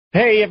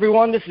Hey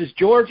everyone, this is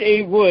George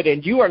A. Wood,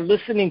 and you are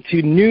listening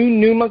to New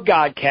Numa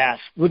Godcast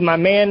with my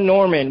man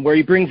Norman, where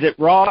he brings it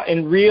raw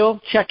and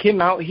real. Check him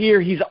out here.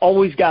 He's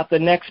always got the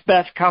next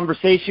best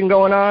conversation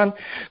going on,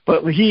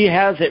 but he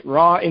has it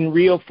raw and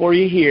real for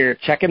you here.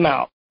 Check him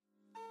out.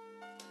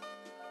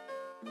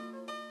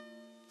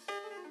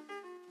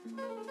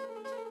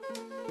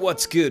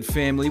 What's good,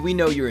 family? We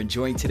know you're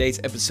enjoying today's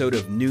episode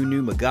of New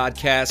Numa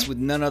Godcast with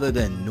none other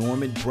than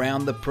Norman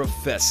Brown, the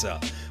Professor.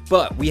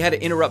 But we had to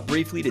interrupt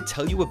briefly to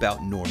tell you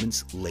about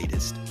Norman's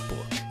latest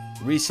book.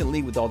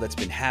 Recently, with all that's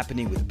been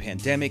happening with the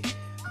pandemic,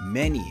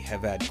 many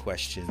have had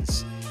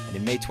questions. And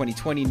in May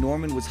 2020,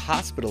 Norman was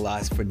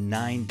hospitalized for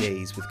 9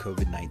 days with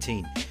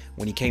COVID-19.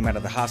 When he came out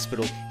of the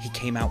hospital, he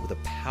came out with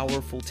a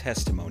powerful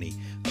testimony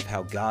of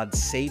how God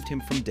saved him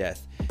from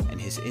death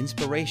and his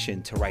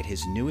inspiration to write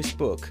his newest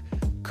book,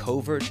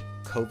 Covert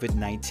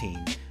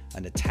COVID-19,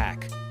 an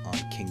attack on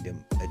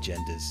kingdom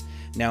agendas.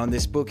 Now, in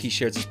this book, he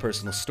shares his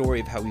personal story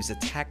of how he was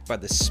attacked by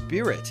the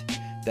spirit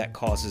that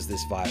causes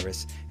this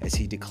virus as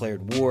he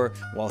declared war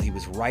while he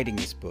was writing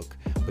this book,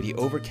 but he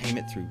overcame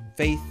it through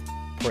faith,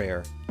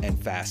 prayer,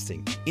 and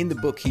fasting. In the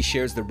book, he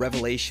shares the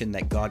revelation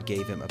that God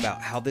gave him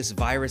about how this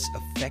virus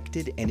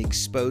affected and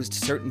exposed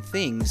certain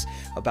things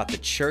about the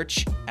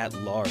church at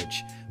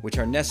large, which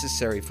are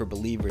necessary for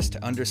believers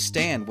to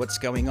understand what's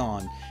going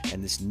on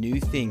and this new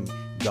thing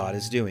God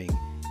is doing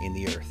in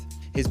the earth.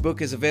 His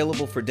book is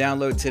available for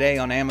download today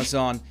on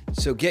Amazon,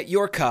 so get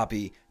your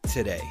copy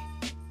today.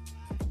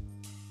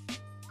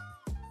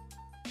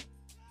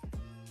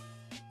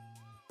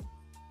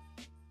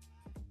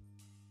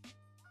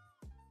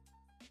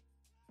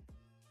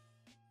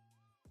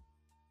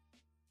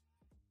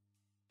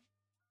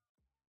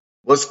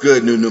 What's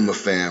good, New Numa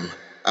fam?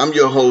 I'm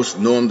your host,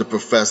 Norm the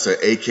Professor,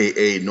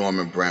 aka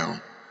Norman Brown.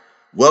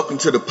 Welcome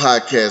to the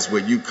podcast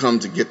where you come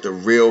to get the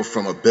real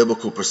from a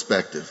biblical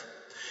perspective.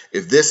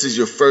 If this is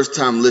your first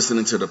time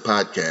listening to the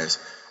podcast,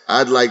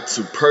 I'd like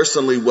to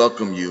personally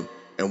welcome you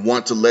and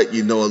want to let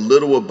you know a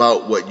little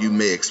about what you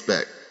may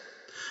expect.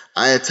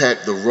 I attack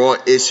the raw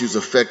issues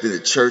affecting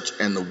the church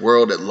and the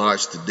world at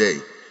large today,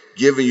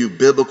 giving you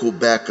biblical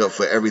backup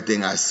for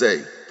everything I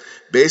say.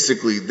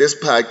 Basically, this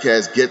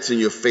podcast gets in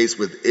your face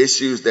with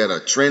issues that are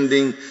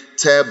trending,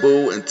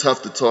 taboo, and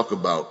tough to talk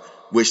about,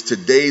 which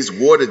today's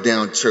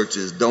watered-down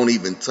churches don't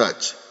even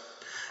touch.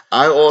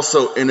 I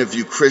also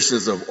interview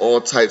Christians of all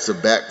types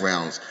of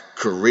backgrounds,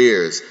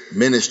 careers,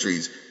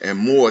 ministries, and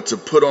more to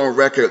put on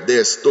record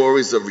their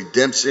stories of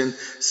redemption,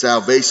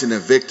 salvation,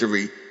 and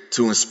victory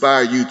to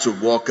inspire you to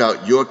walk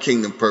out your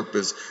kingdom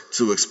purpose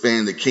to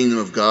expand the kingdom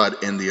of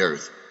God in the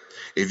earth.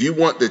 If you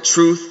want the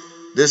truth,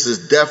 this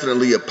is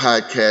definitely a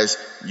podcast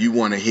you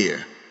want to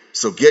hear.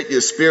 So get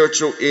your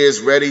spiritual ears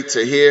ready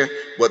to hear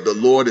what the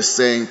Lord is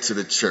saying to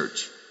the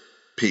church.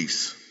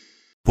 Peace.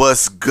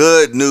 What's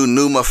good, New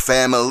Numa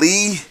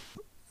family?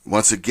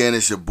 Once again,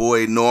 it's your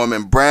boy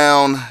Norman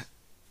Brown,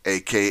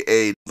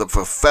 aka the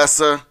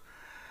Professor.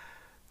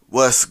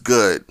 What's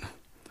good?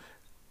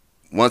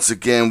 Once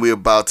again, we're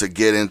about to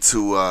get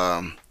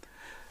into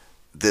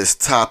this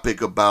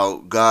topic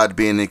about God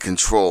being in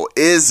control.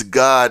 Is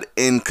God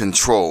in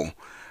control?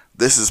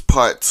 This is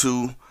part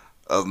 2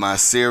 of my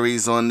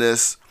series on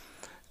this,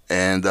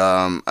 and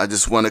I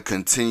just want to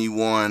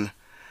continue on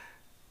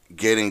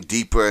getting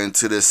deeper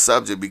into this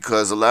subject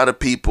because a lot of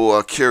people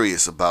are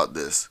curious about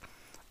this.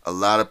 A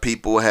lot of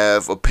people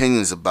have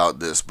opinions about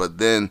this, but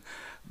then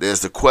there's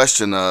the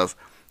question of,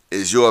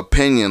 is your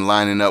opinion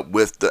lining up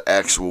with the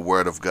actual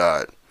Word of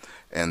God?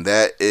 And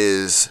that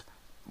is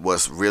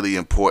what's really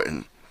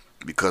important,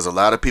 because a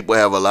lot of people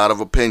have a lot of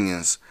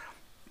opinions,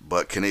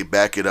 but can they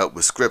back it up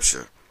with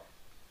Scripture?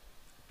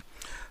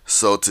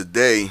 So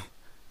today,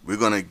 we're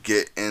going to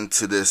get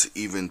into this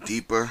even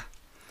deeper,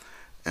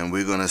 and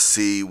we're going to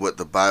see what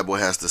the Bible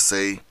has to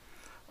say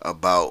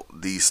about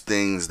these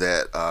things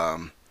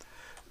that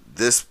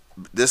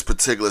this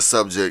particular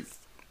subject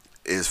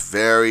is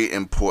very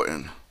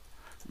important,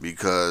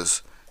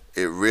 because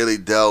it really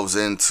delves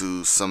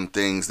into some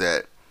things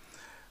that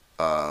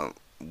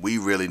we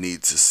really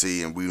need to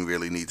see and we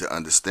really need to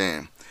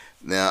understand.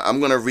 Now, I'm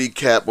going to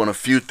recap on a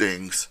few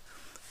things,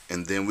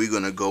 and then we're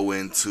going to go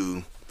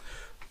into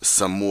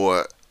some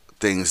more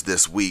things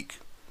this week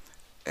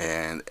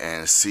and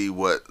see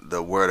what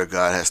the Word of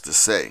God has to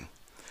say.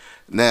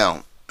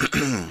 Now,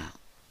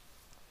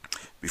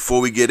 before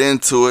we get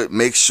into it,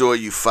 make sure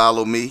you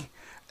follow me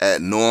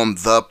at Norm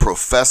the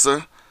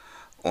Professor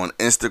on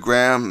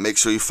Instagram. Make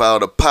sure you follow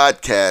the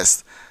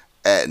podcast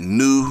at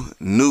New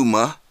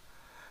Numa.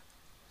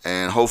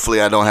 And hopefully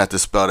I don't have to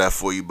spell that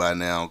for you by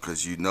now,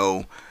 because you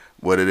know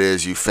what it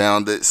is. You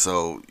found it,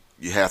 so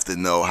you have to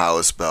know how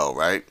it's spelled,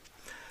 right?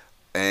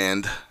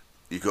 And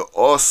you can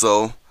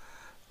also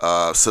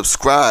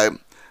subscribe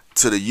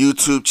to the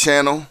YouTube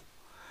channel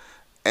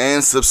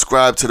and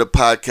subscribe to the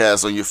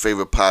podcast on your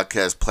favorite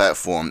podcast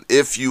platform.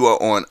 If you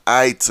are on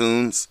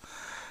iTunes,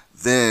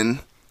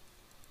 then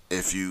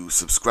if you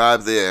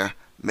subscribe there,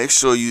 make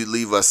sure you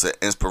leave us an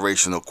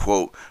inspirational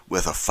quote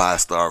with a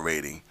 5-star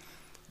rating.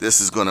 This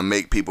is going to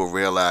make people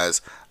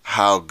realize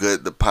how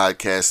good the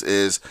podcast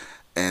is,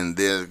 and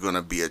they're going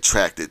to be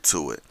attracted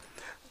to it.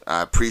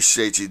 I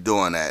appreciate you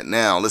doing that.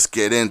 Now, let's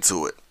get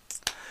into it.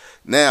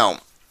 Now,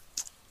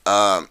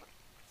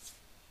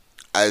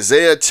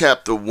 Isaiah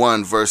chapter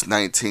 1 verse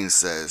 19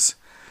 says,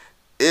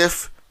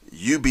 "If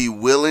you be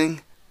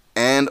willing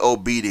and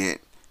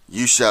obedient,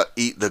 you shall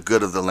eat the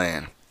good of the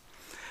land."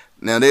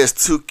 Now, there's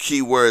two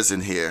key words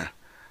in here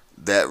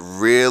that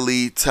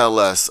really tell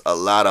us a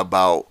lot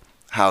about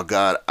how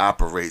God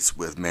operates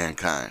with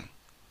mankind.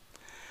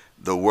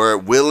 The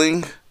word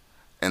willing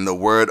and the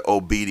word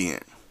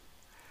obedient.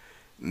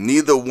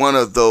 Neither one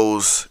of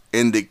those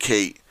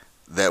indicate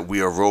that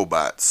we are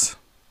robots.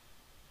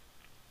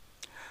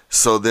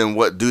 So then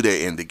what do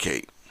they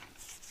indicate?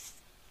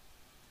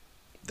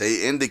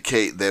 They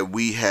indicate that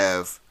we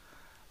have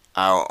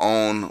our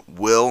own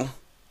will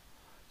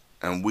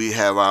and we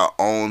have our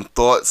own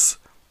thoughts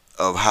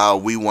of how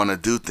we want to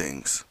do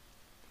things.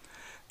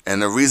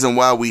 And the reason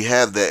why we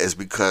have that is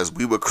because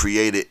we were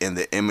created in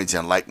the image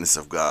and likeness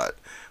of God.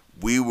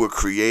 We were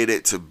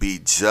created to be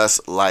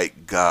just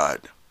like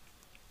God.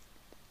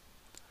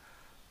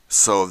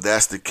 So if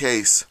that's the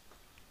case,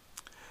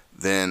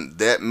 then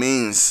that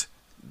means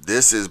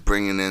this is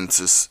bringing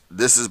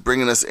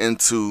us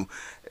into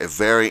a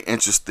very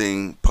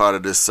interesting part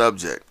of this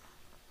subject,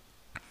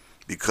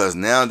 because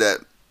now that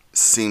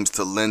seems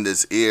to lend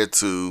its ear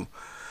to,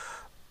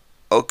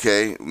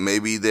 okay,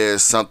 maybe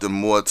there's something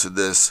more to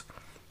this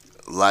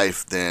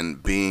life than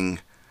being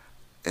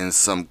in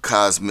some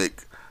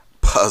cosmic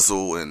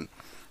puzzle and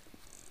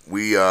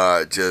we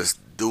are just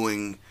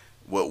doing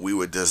what we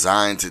were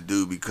designed to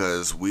do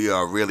because we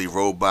are really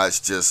robots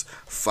just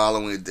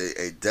following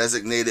a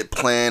designated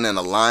plan and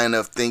a line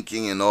of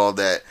thinking and all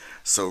that.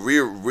 So we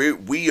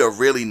are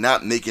really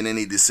not making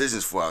any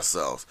decisions for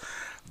ourselves.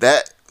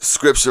 That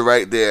scripture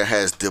right there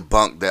has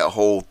debunked that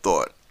whole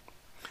thought.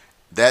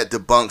 That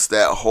debunks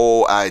that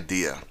whole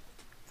idea.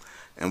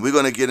 And we're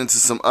going to get into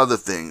some other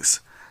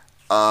things.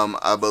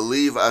 I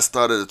believe I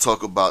started to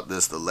talk about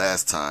this the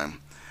last time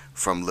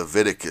from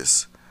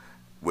Leviticus,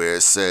 where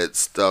it said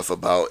stuff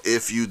about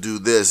if you do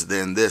this,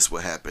 then this will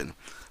happen.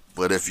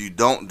 But if you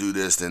don't do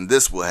this, then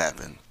this will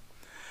happen.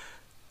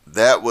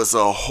 That was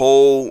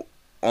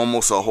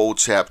almost a whole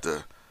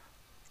chapter,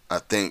 I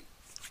think,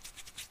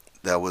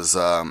 that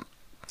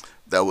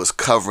was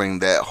covering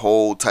that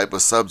whole type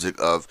of subject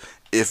of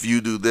if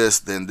you do this,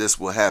 then this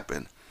will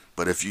happen.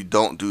 But if you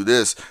don't do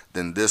this,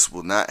 then this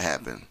will not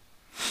happen.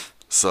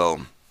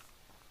 So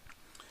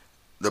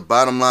the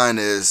bottom line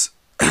is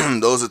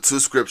those are two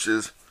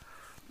scriptures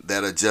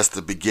that are just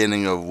the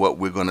beginning of what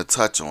we're going to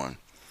touch on.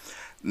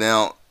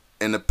 Now,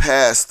 in the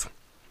past,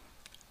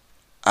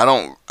 I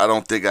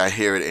don't think I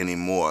hear it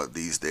anymore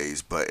these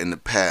days, but in the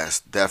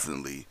past,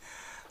 definitely,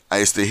 I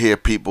used to hear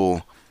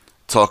people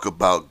talk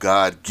about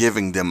God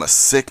giving them a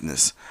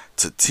sickness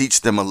to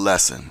teach them a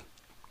lesson.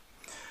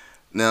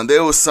 Now,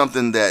 there was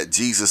something that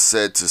Jesus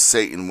said to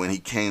Satan when he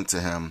came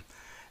to him,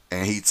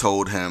 and he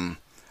told him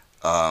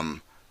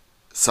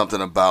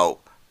something about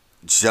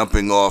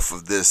jumping off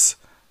of this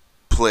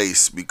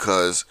place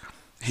because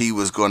he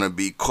was going to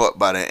be caught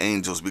by the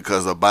angels,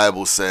 because the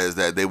Bible says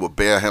that they will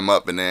bear him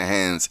up in their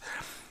hands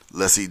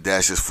lest he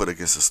dash his foot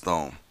against a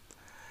stone.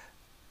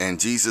 And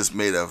Jesus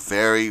made a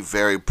very,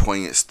 very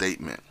poignant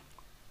statement.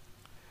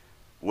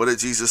 What did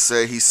Jesus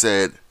say? He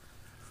said,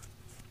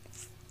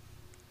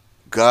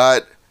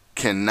 God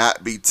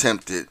cannot be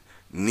tempted,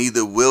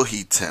 neither will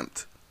he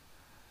tempt.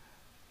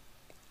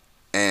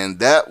 And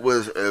that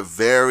was a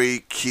very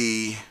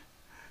key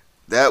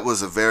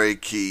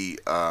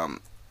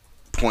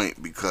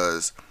point,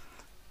 because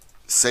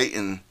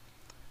Satan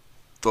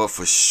thought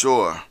for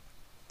sure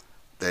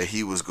that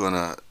he was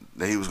gonna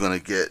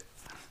get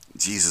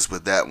Jesus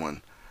with that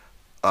one.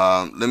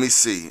 Let me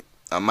see.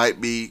 I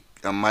might be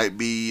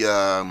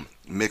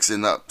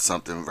mixing up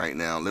something right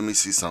now. Let me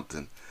see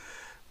something.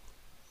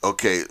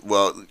 Okay,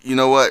 well, you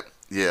know what?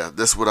 Yeah,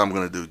 this is what I'm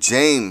gonna do.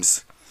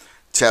 James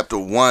chapter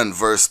 1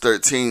 verse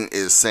 13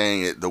 is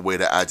saying it the way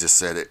that I just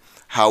said it.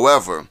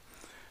 However,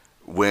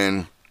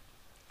 when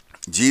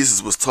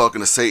Jesus was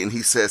talking to Satan,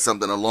 he said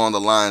something along the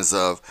lines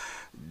of,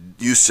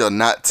 you shall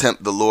not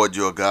tempt the Lord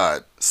your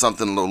God.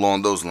 Something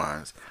along those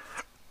lines.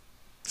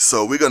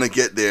 So we're going to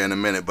get there in a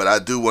minute, but I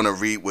do want to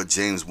read what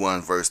James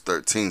 1 verse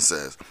 13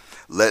 says.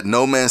 Let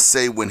no man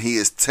say when he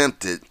is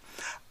tempted,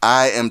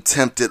 I am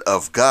tempted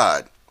of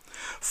God.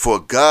 For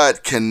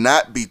God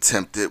cannot be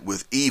tempted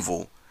with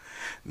evil,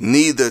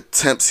 neither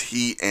tempts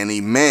he any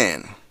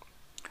man.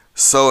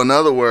 So in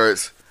other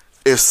words,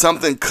 if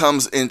something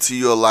comes into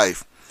your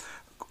life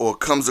or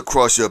comes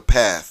across your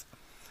path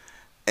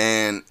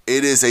and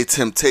it is a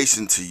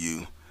temptation to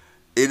you,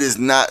 it is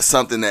not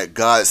something that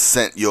God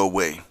sent your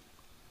way.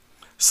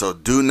 So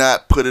do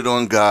not put it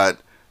on God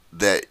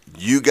that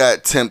you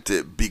got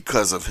tempted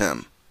because of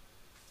him.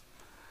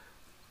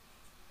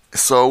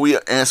 So we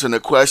are answering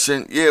the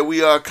question. Yeah,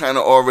 we are kind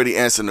of already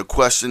answering the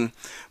question,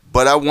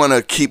 but I want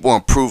to keep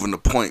on proving the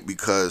point,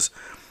 because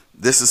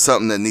this is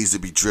something that needs to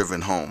be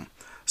driven home.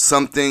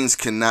 Some things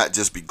cannot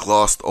just be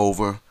glossed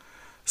over.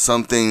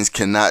 Some things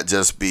cannot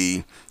just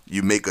be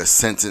you make a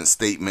sentence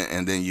statement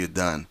and then you're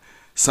done.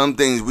 Some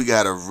things we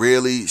got to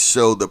really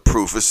show the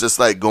proof. It's just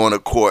like going to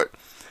court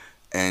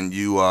and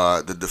you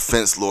are the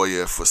defense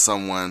lawyer for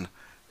someone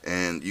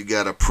and you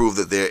got to prove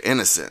that they're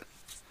innocent.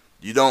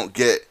 You don't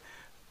get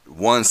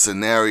one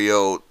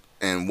scenario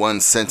and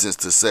one sentence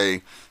to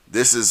say,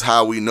 this is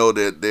how we know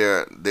that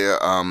they're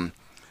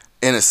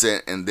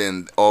innocent, and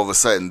then all of a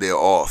sudden they're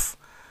off.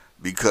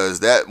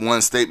 Because that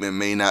one statement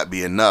may not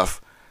be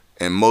enough,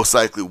 and most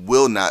likely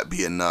will not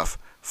be enough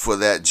for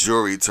that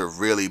jury to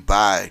really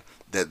buy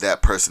that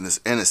that person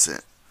is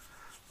innocent.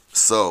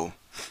 So,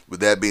 with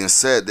that being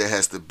said, there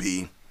has to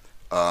be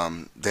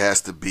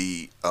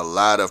a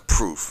lot of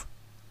proof.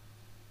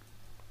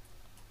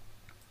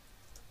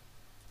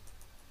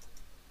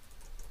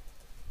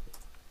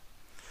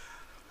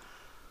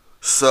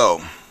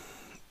 So,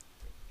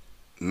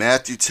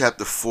 Matthew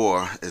chapter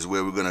 4 is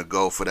where we're going to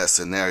go for that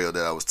scenario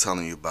that I was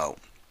telling you about.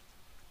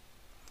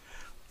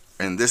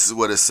 And this is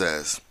what it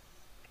says.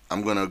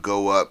 I'm going to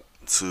go up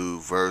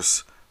to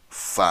verse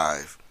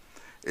 5.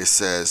 It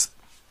says,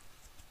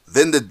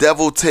 "Then the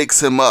devil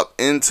takes him up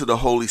into the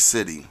holy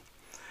city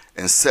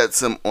and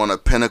sets him on a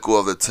pinnacle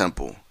of the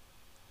temple."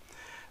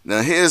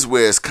 Now here's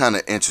where it's kind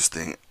of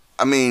interesting.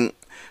 I mean,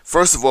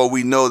 first of all,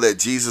 we know that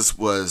Jesus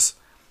was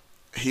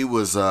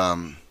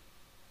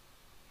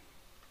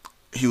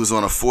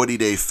on a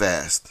 40-day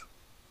fast.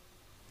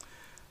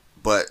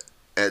 But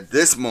at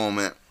this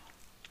moment,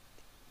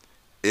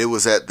 it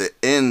was at the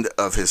end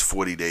of his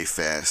 40-day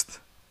fast,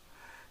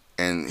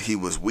 and he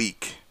was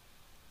weak.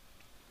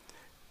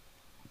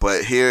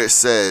 But here it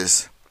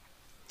says,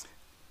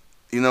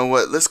 you know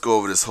what? Let's go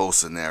over this whole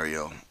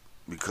scenario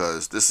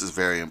because this is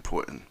very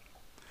important.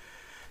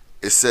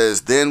 It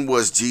says, "Then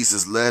was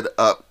Jesus led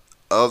up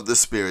of the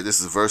Spirit."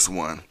 This is verse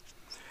 1.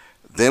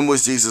 "Then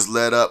was Jesus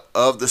led up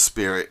of the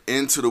Spirit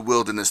into the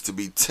wilderness to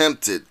be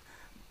tempted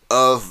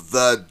of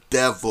the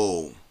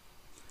devil."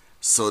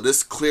 So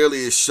this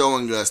clearly is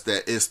showing us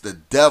that it's the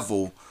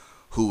devil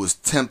who was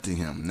tempting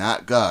him,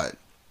 not God.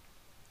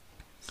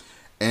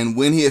 "And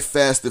when he had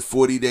fasted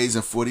 40 days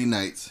and 40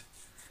 nights,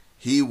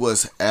 he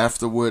was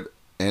afterward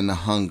and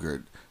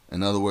hungered."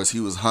 In other words, he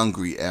was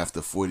hungry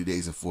after 40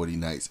 days and 40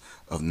 nights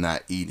of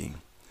not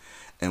eating.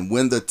 "And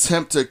when the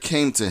tempter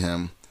came to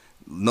him,"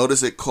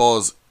 notice it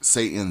calls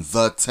Satan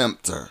the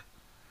tempter.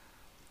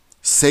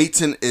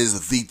 Satan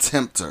is the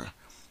tempter.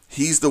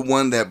 He's the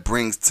one that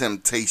brings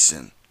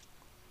temptation.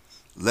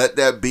 Let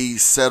that be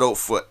settled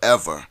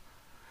forever.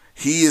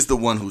 He is the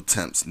one who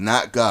tempts,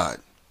 not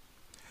God.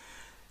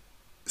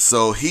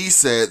 So he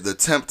said, the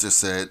tempter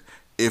said,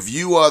 "If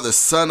you are the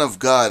Son of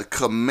God,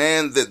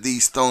 command that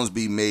these stones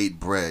be made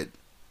bread."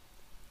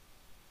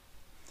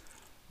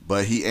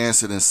 But he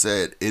answered and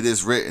said, "It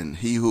is written,"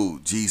 he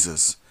who?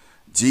 Jesus.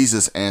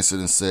 Jesus answered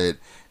and said,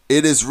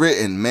 "It is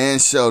written, man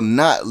shall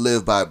not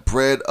live by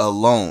bread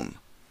alone,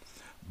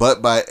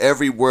 but by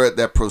every word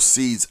that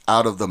proceeds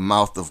out of the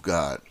mouth of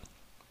God."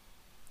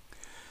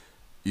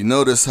 You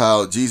notice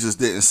how Jesus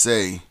didn't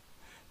say,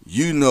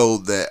 "You know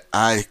that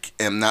I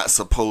am not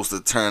supposed to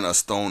turn a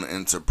stone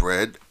into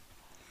bread."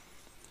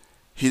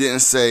 He didn't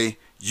say,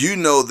 "You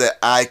know that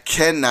I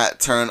cannot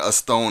turn a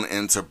stone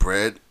into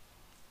bread."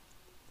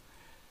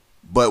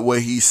 But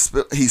what he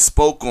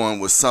spoke on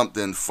was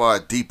something far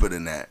deeper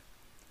than that.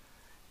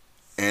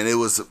 And it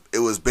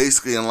was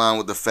basically in line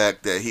with the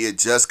fact that he had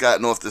just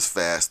gotten off this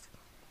fast.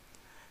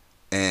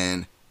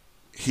 And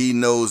he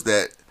knows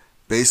that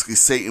basically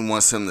Satan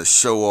wants him to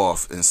show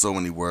off, in so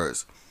many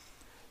words.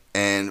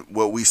 And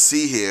what we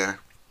see here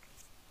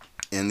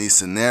in these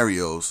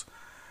scenarios,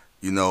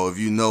 you know, if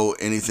you know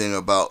anything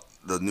about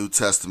the New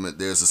Testament,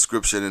 there's a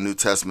scripture in the New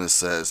Testament that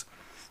says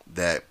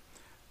that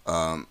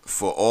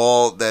for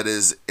all that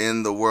is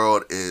in the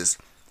world is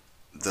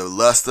the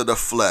lust of the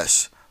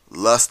flesh,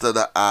 lust of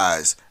the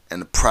eyes,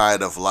 and the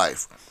pride of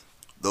life.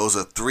 Those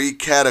are 3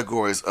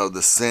 categories of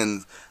the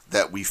sins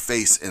that we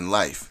face in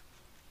life.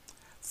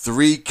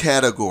 3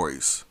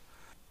 categories.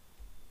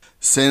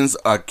 Sins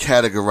are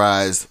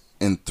categorized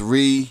in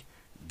 3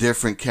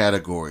 different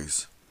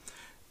categories.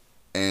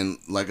 And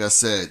like I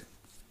said,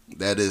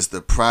 that is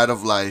the pride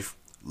of life,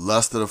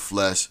 lust of the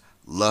flesh,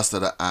 lust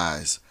of the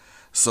eyes.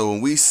 So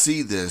when we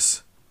see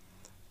this,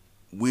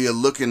 we are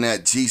looking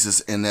at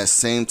Jesus in that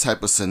same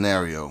type of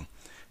scenario.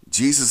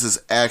 Jesus is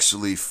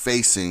actually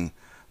facing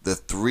the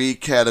 3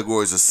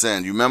 categories of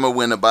sin. You remember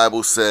when the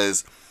Bible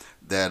says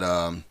that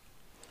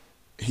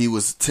he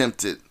was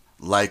tempted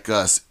like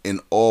us in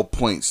all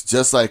points,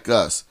 just like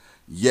us,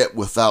 yet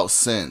without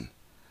sin.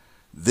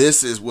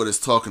 This is what it's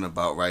talking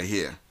about right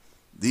here.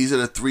 These are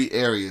the 3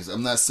 areas.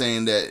 I'm not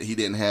saying that he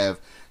didn't have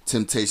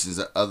temptations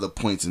at other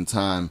points in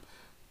time,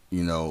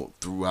 you know,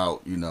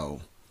 throughout, you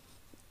know,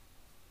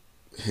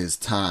 his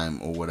time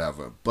or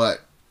whatever.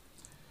 But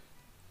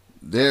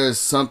there's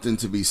something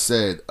to be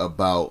said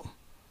about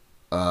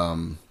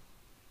the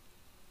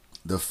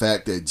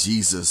fact that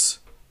Jesus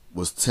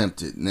was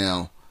tempted.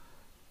 Now,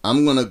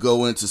 I'm going to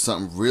go into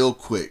something real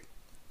quick,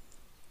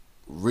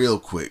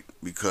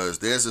 because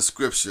there's a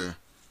scripture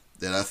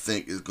that I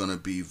think is going to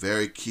be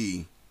very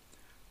key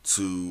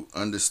to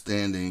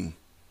understanding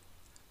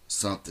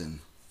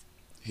something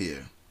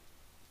here.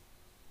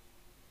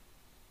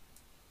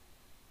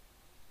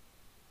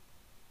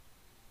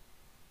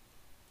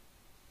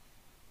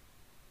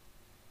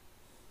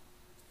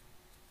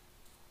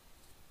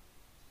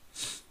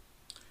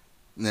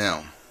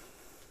 Now,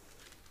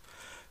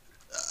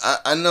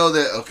 I know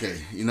that,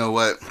 okay, you know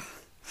what?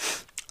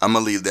 I'm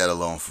going to leave that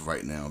alone for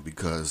right now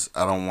because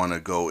I don't want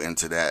to go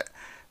into that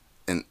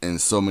in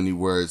so many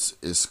words.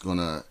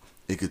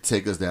 It could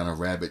take us down a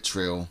rabbit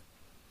trail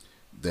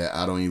that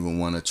I don't even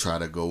want to try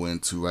to go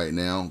into right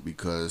now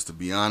because, to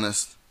be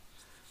honest,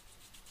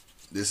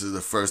 this is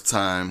the first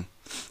time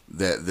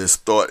that this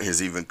thought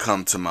has even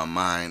come to my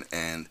mind,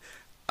 and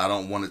I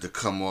don't want it to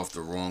come off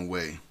the wrong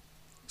way.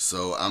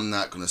 So I'm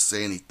not going to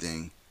say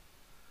anything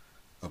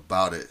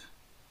about it.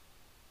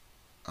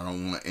 I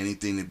don't want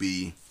anything to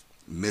be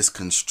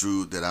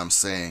misconstrued that I'm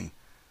saying.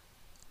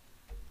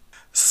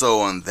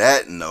 So on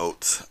that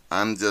note,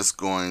 I'm just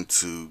going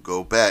to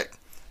go back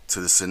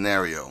to the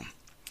scenario.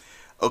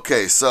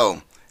 Okay,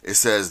 so it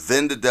says,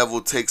 then the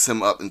devil takes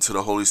him up into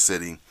the holy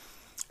city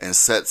and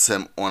sets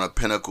him on a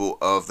pinnacle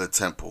of the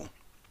temple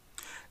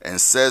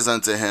and says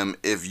unto him,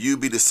 if you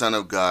be the Son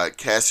of God,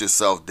 cast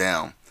yourself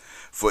down.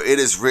 For it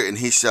is written,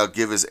 he shall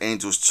give his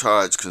angels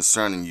charge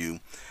concerning you,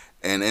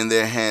 and in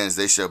their hands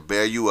they shall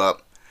bear you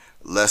up,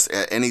 lest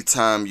at any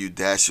time you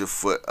dash your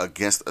foot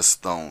against a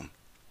stone.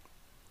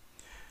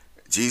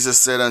 Jesus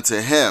said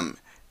unto him,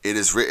 it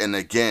is written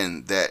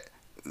again, that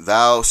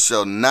thou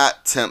shalt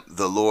not tempt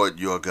the Lord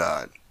your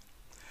God.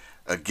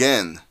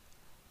 Again,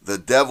 the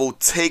devil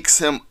takes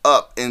him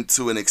up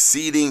into an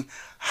exceeding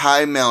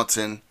high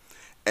mountain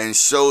and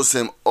shows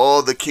him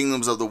all the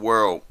kingdoms of the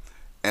world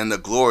and the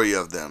glory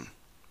of them.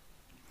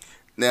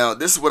 Now,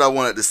 this is what I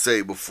wanted to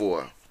say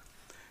before.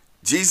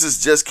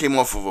 Jesus just came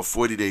off of a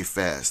 40-day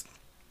fast.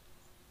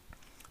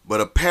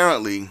 But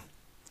apparently,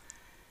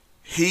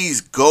 he's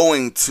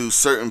going to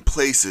certain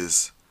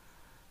places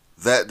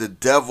that the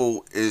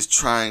devil is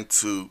trying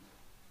to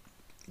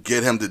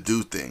get him to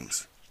do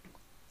things.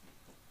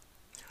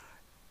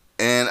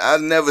 And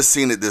I've never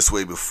seen it this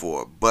way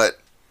before. But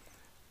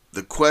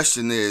the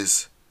question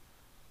is,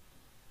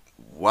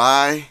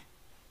 why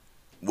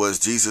was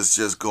Jesus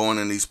just going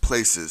in these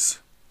places?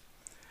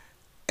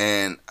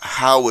 And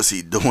how was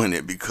he doing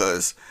it?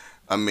 Because,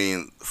 I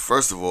mean,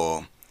 first of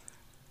all,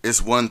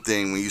 it's one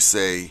thing when you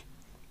say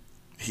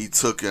he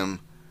took him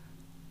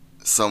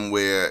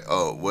somewhere.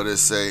 Oh, what did it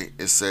say?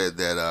 It said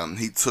that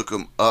he took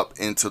him up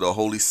into the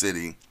holy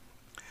city,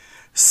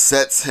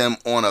 sets him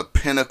on a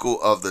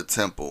pinnacle of the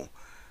temple.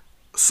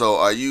 So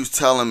are you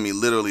telling me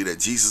literally that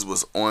Jesus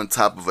was on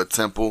top of a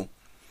temple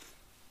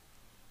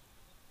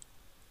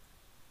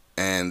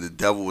and the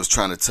devil was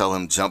trying to tell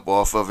him jump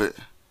off of it?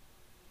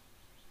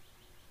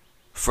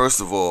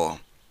 First of all,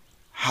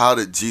 how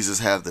did Jesus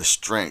have the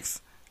strength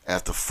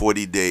after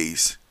 40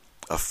 days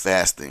of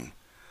fasting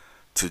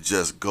to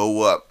just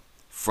go up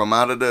from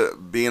out in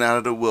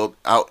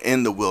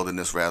the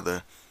wilderness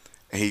rather,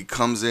 and he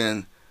comes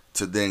in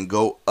to then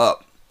go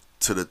up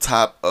to the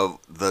top of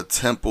the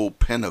temple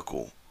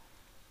pinnacle?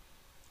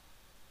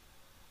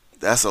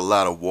 That's a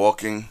lot of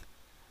walking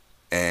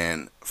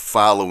and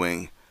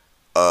following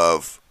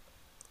of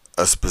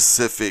a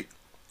specific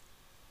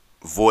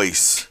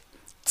voice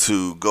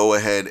to go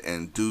ahead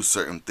and do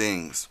certain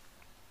things.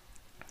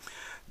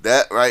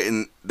 That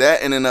in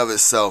and of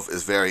itself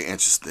is very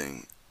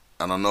interesting.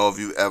 I don't know if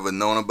you've ever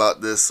known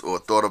about this or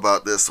thought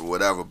about this or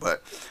whatever,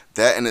 but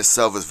that in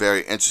itself is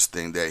very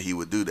interesting that he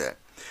would do that.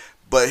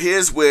 But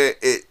here's where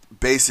it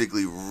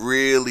basically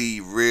really,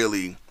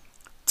 really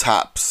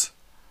tops.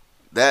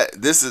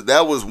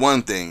 That was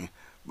one thing,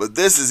 but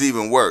this is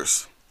even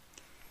worse.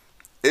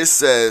 It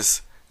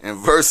says in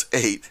verse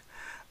 8,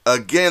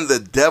 again the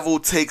devil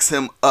takes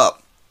him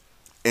up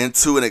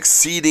into an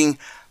exceeding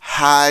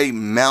high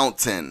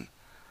mountain.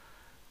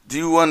 Do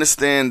you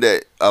understand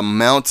that a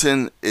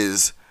mountain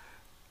is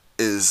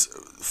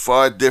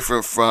far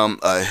different from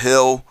a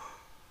hill,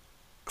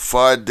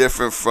 far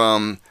different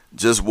from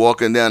just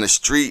walking down the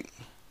street?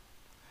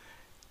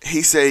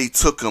 He said he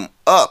took him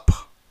up.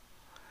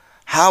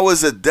 How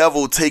is the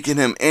devil taking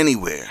him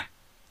anywhere?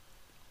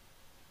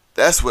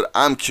 That's what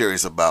I'm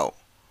curious about.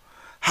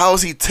 How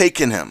is he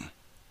taking him?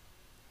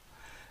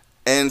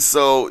 And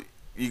so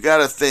you got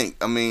to think,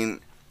 I mean,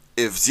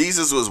 if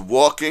Jesus was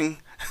walking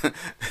and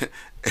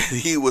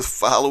he was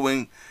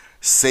following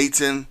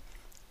Satan,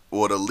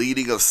 or the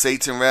leading of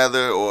Satan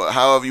rather, or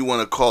however you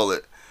want to call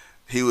it,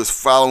 he was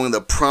following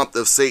the prompt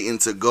of Satan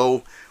to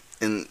go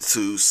and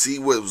to see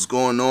what was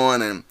going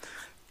on, and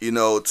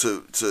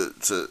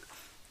to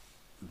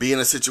be in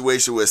a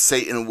situation where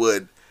Satan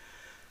would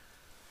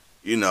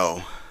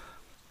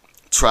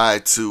try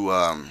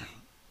to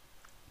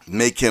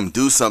make him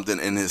do something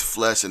in his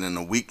flesh and in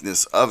the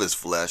weakness of his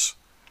flesh.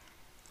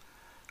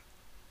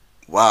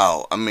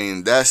 Wow, I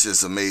mean, that's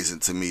just amazing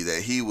to me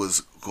that he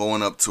was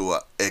going up to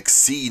a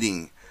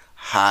exceeding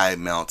high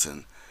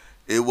mountain.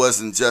 It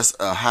wasn't just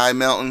a high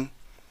mountain.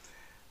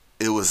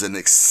 it was an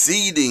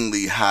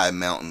exceedingly high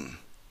mountain.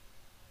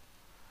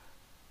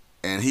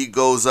 And he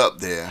goes up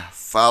there,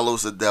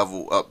 follows the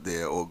devil up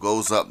there, or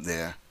goes up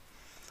there,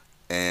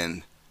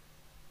 and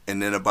then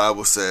the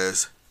Bible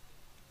says,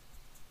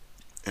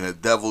 and the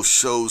devil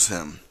shows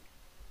him.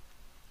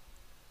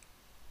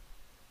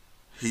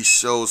 He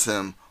shows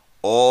him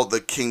all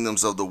the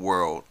kingdoms of the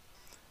world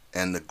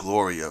and the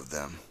glory of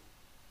them,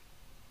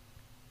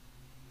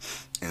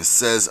 and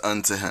says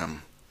unto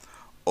him,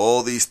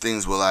 all these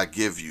things will I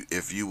give you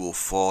if you will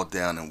fall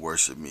down and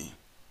worship me.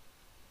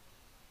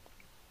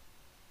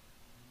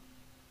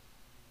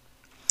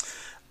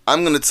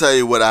 I'm going to tell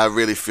you what I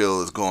really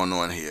feel is going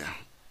on here.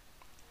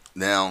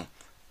 Now,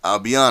 I'll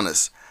be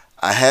honest.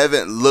 I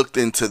haven't looked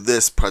into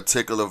this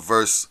particular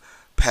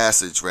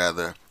passage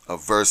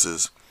of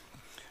verses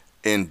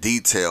in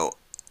detail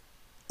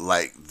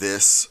like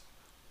this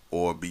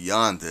or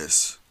beyond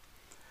this.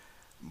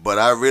 But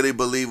I really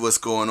believe what's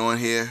going on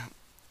here.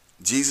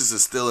 Jesus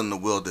is still in the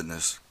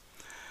wilderness,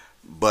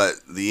 but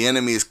the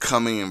enemy is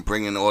coming and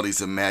bringing all these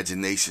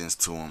imaginations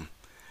to him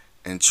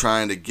and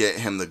trying to get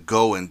him to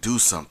go and do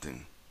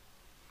something.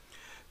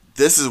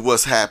 This is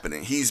what's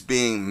happening. He's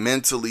being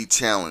mentally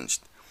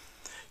challenged.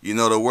 You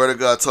know, the Word of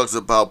God talks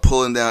about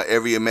pulling down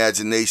every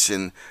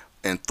imagination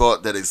and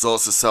thought that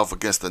exalts itself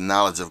against the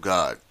knowledge of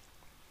God.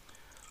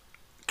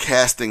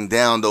 Casting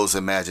down those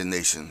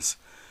imaginations.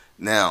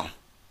 Now,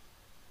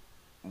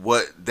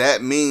 what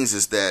that means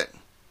is that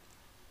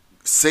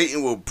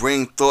Satan will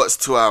bring thoughts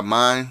to our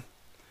mind,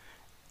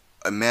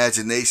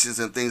 imaginations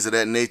and things of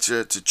that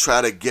nature, to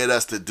try to get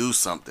us to do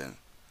something.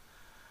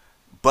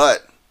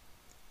 But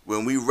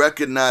when we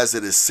recognize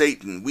it as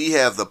Satan, we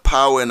have the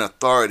power and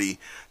authority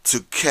to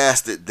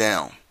cast it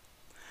down.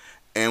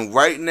 And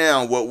right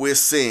now, what we're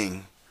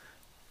seeing,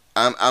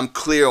 I'm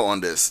clear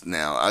on this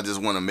now. I just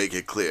want to make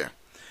it clear.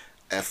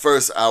 At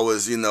first, I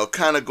was,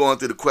 kind of going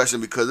through the question,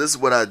 because this is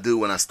what I do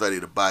when I study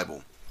the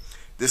Bible.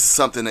 This is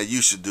something that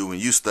you should do when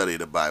you study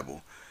the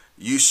Bible.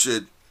 You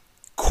should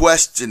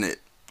question it,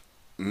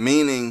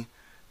 meaning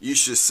you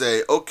should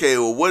say, okay,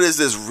 well, what is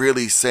this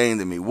really saying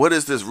to me? What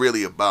is this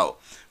really about?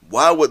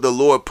 Why would the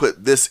Lord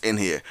put this in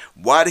here?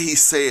 Why did he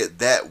say it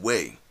that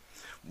way?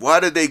 Why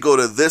did they go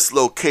to this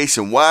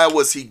location? Why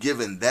was he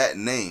given that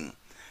name?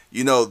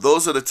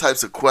 Those are the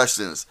types of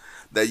questions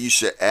that you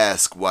should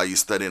ask while you're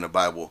studying the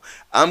Bible.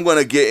 I'm going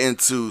to get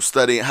into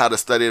studying how to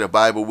study the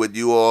Bible with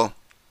you all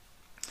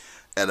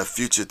at a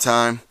future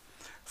time.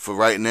 For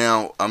right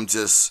now, I'm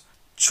just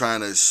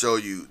trying to show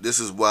you, this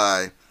is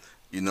why,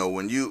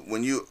 when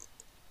you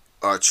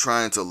are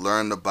trying to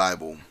learn the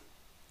Bible,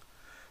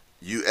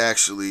 you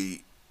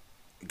actually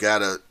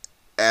gotta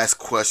ask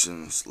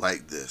questions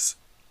like this.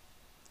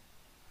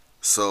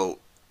 So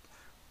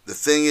the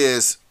thing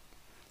is,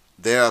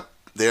 there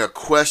are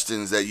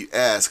questions that you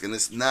ask, and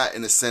it's not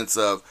in the sense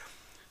of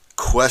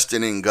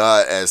questioning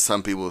God, as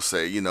some people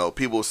say.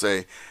 People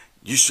say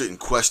you shouldn't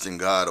question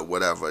God or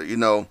whatever,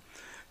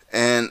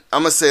 and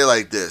I'm gonna say it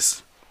like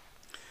this: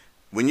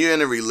 when you're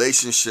in a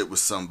relationship with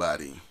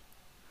somebody,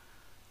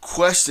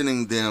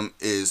 questioning them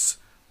is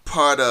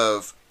part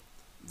of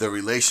the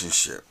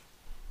relationship.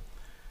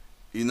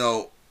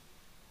 We're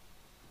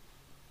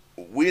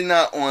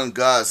not on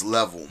God's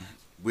level.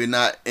 We're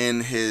not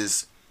in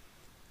his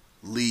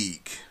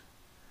league.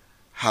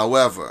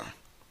 However,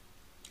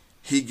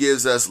 he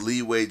gives us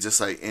leeway,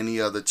 just like any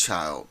other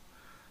child,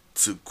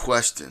 to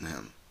question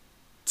him,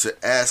 to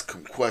ask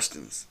him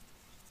questions,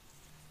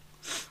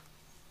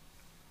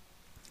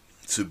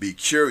 to be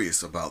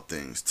curious about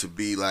things, to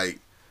be like,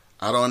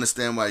 I don't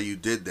understand why you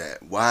did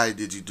that. Why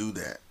did you do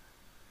that?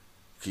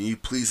 Can you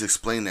please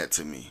explain that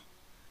to me?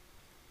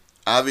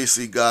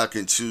 Obviously, God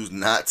can choose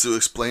not to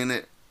explain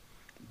it,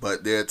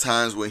 but there are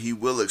times when he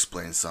will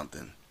explain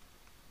something.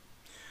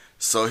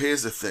 So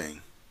here's the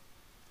thing.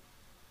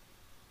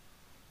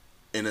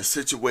 In a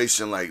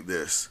situation like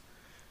this,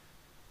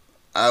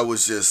 I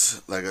was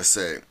just, like I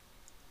said,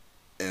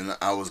 and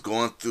I was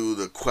going through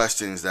the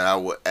questions that I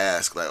would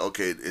ask, like,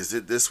 okay, is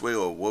it this way,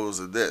 or what was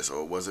it this,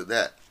 or was it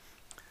that?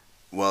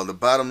 Well, the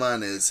bottom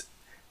line is,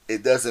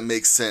 it doesn't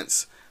make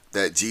sense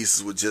that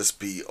Jesus would just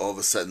be all of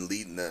a sudden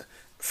leading the...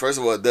 First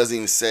of all, it doesn't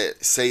even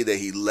say that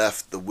he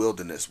left the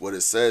wilderness. What it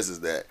says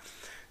is that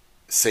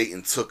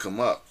Satan took him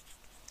up.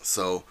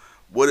 So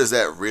what does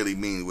that really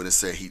mean when it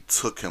says he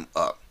took him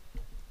up?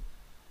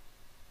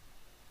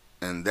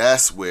 And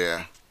that's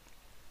where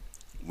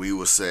we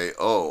will say,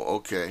 oh,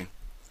 okay.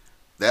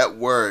 That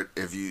word,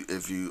 if you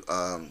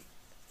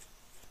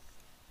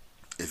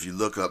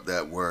look up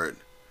that word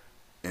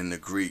in the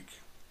Greek,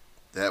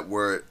 that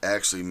word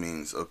actually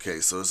means,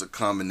 okay, so it's a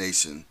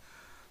combination.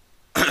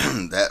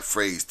 That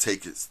phrase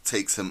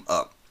takes him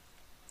up.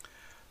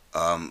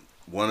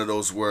 One of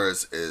those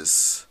words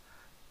is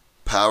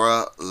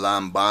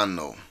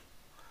paralambano,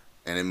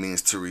 and it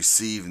means to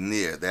receive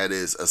near. That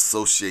is,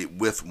 associate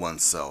with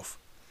oneself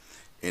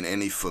in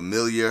any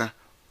familiar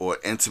or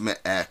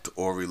intimate act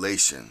or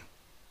relation.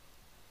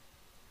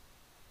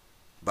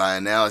 By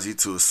analogy,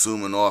 to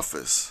assume an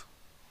office.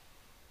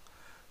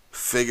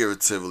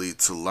 Figuratively,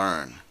 to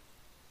learn.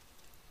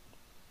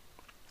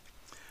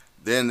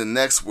 Then the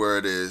next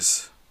word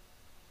is,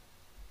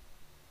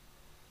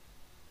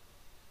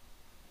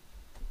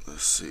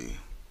 let's see,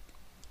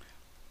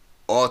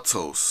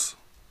 autos,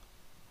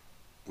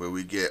 where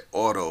we get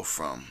auto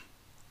from.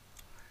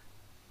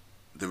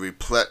 The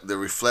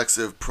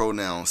reflexive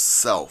pronoun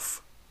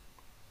self.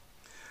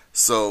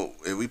 So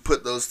if we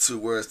put those two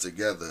words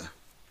together,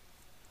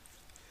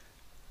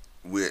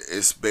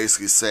 it's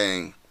basically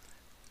saying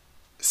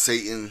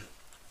Satan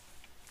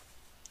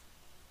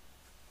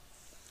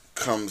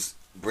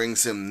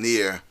brings him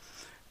near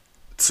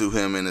to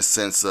him in the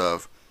sense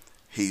of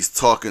he's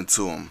talking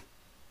to him.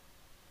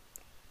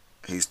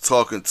 He's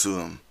talking to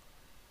him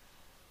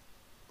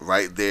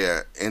right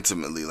there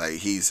intimately, like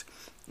he's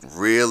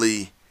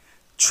really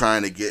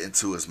trying to get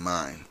into his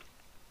mind.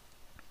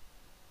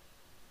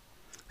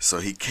 So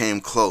he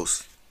came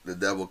close. The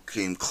devil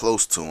came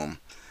close to him,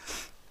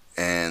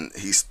 and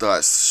he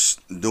starts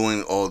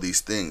doing all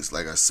these things,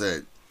 like I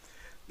said.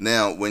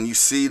 Now, when you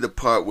see the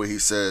part where he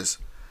says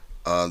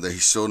that he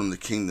showed him the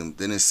kingdom,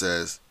 then it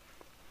says,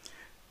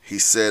 he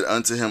said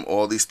unto him,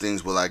 all these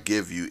things will I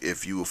give you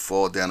if you will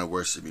fall down and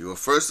worship me. Well,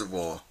 first of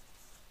all,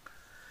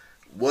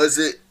 was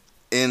it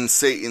in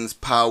Satan's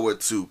power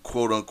to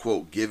quote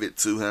unquote give it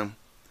to him?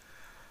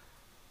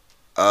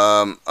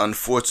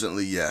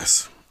 Unfortunately,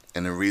 yes.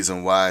 And the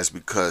reason why is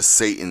because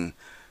Satan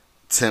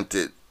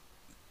tempted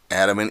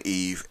Adam and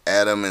Eve.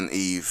 Adam and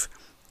Eve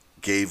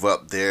gave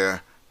up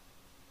their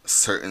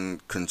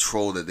certain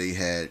control that they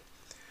had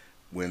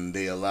when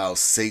they allowed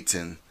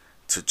Satan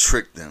to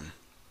trick them.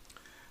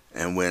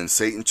 And when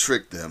Satan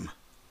tricked them,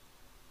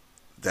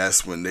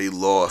 that's when they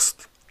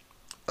lost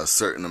a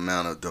certain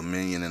amount of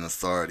dominion and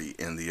authority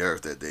in the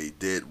earth that they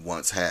did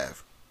once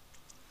have.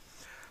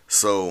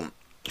 So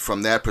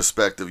from that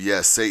perspective,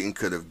 yes, Satan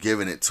could have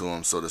given it to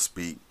him, so to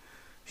speak.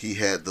 He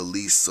had the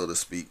least, so to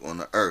speak, on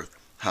the earth.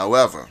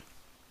 However,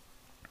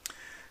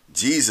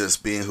 Jesus,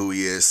 being who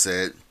he is,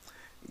 said,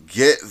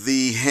 get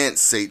thee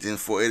hence, Satan,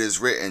 for it is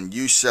written,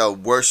 you shall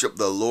worship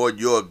the Lord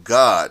your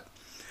God,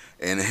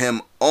 and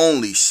him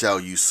only shall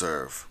you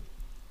serve.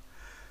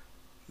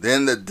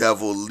 Then the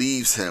devil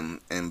leaves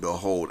him, and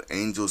behold,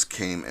 angels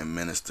came and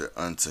ministered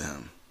unto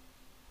him.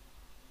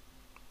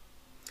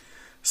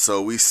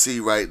 So we see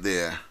right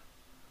there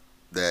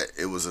that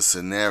it was a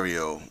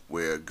scenario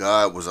where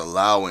God was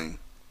allowing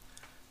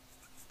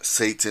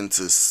Satan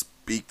to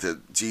speak to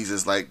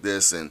Jesus like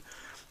this, and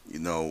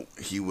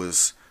he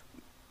was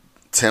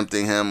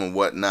tempting him and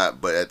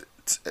whatnot,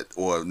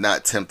 or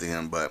not tempting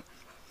him, but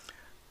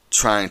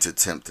trying to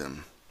tempt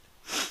him.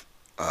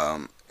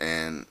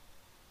 And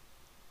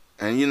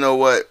you know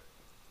what?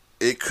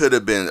 It could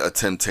have been a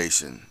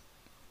temptation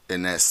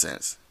in that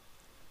sense,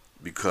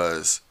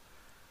 because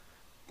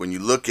when you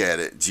look at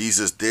it,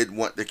 Jesus did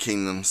want the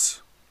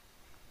kingdoms.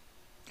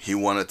 He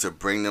wanted to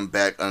bring them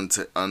back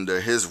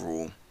under his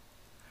rule.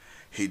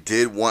 He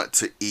did want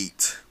to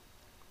eat.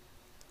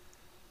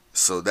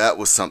 So that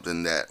was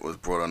something that was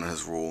brought under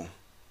his rule,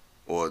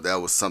 or that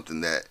was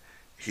something that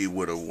he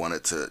would have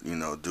wanted to,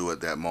 do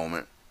at that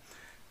moment.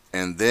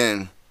 And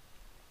then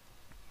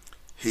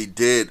he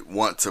did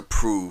want to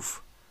prove,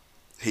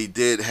 he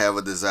did have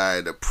a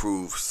desire to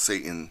prove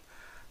Satan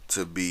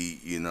to be,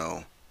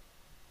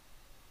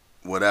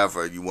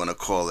 whatever you want to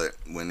call it,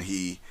 when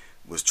he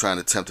was trying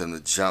to tempt him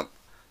to jump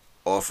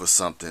off of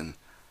something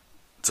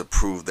to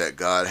prove that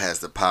God has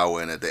the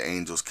power and that the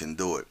angels can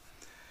do it.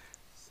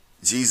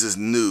 Jesus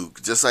knew,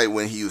 just like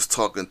when he was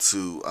talking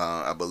to,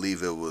 I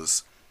believe it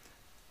was,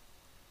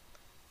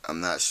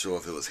 I'm not sure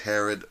if it was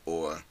Herod,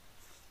 or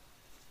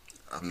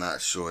I'm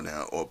not sure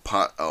now, or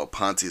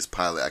Pontius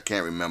Pilate, I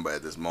can't remember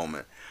at this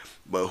moment.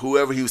 But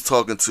whoever he was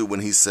talking to,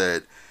 when he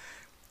said,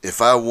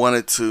 if I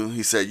wanted to,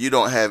 he said, you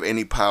don't have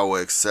any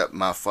power except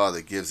my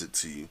Father gives it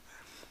to you.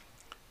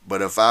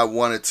 But if I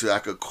wanted to, I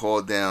could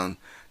call down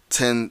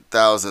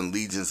 10,000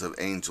 legions of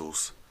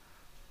angels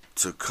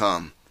to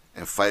come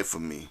and fight for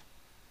me.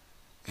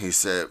 He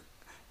said,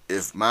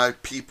 if my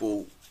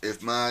people,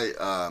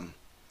 I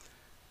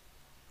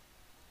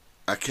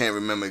can't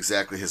remember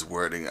exactly his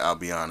wording, I'll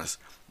be honest,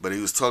 but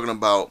he was talking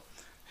about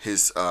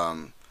his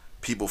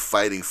people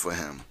fighting for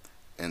him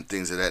and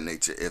things of that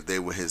nature, if they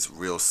were his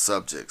real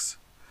subjects.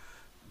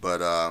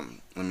 But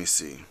let me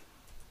see.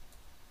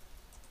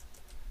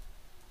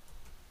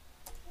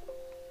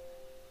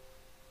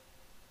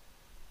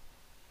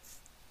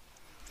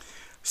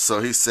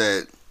 So he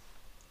said,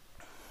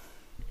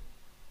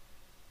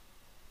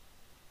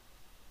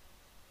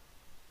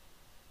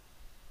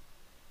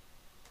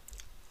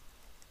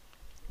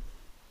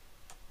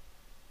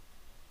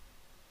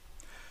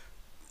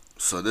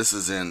 so this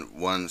is in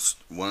one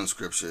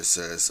scripture. It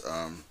says,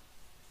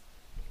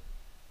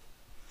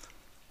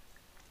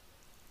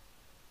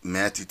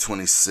 Matthew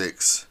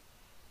 26,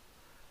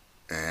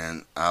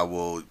 and I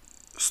will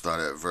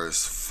start at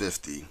verse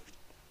 50.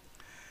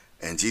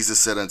 And Jesus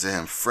said unto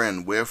him,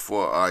 friend,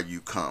 wherefore are you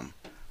come?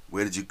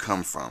 Where did you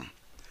come from?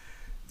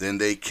 Then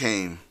they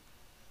came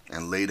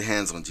and laid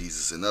hands on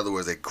Jesus. In other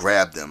words, they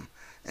grabbed him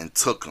and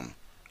took him.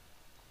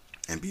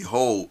 And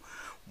behold,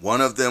 One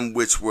of them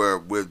which were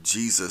with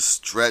Jesus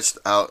stretched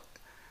out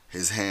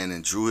his hand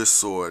and drew his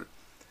sword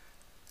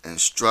and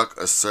struck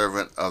a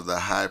servant of the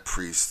high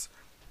priest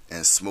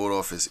and smote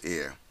off his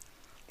ear.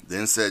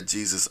 Then said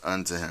Jesus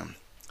unto him,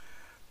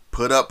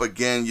 Put up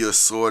again your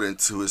sword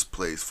into his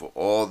place, for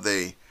all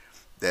they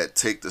that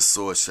take the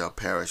sword shall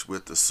perish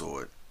with the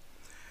sword.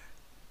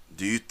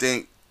 Do you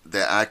think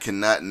that I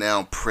cannot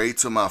now pray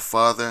to my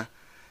Father,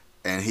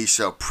 and he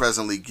shall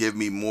presently give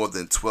me more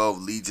than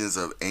 12 legions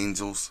of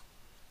angels?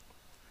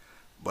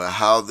 But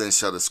how then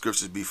shall the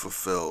scriptures be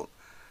fulfilled,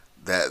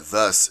 that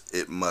thus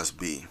it must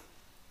be?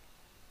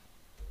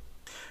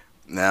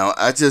 Now,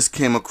 I just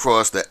came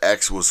across the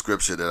actual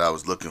scripture that I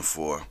was looking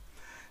for.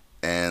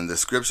 And the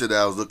scripture that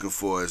I was looking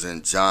for is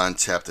in John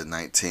chapter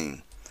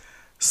 19.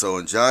 So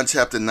in John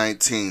chapter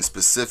 19,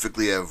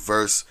 specifically at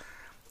verse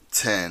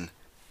 10,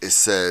 it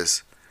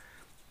says,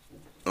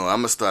 I'm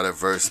going to start at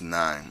verse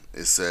 9.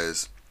 It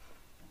says,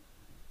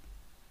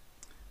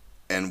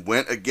 And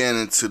went again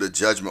into the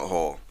judgment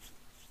hall.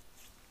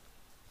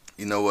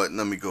 You know what?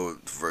 Let me go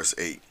to verse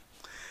 8.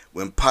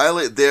 When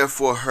Pilate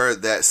therefore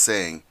heard that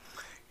saying,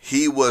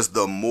 he was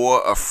the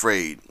more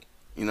afraid.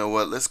 You know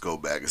what? Let's go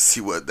back and see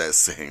what that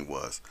saying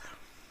was.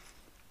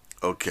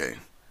 Okay.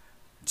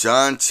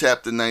 John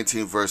chapter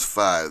 19 verse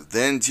 5.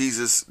 Then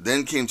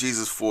came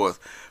Jesus forth,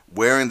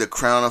 wearing the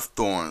crown of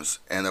thorns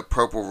and a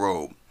purple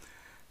robe.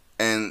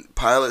 And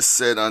Pilate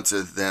said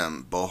unto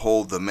them,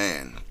 Behold the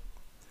man.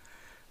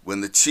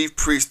 When the chief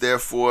priests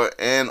therefore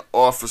and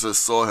officers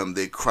saw him,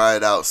 they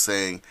cried out,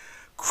 saying,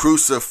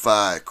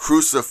 Crucify,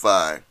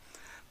 crucify.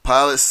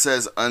 Pilate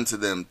says unto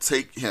them,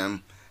 Take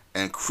him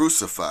and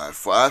crucify,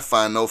 for I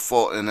find no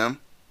fault in him.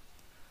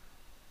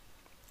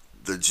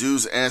 The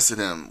Jews answered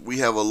him, We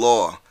have a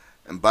law,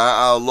 and by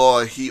our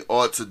law he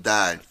ought to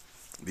die,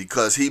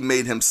 because he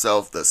made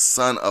himself the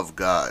Son of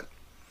God.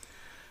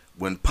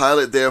 When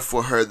Pilate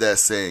therefore heard that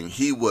saying,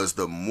 he was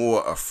the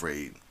more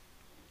afraid,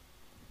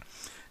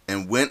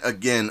 and went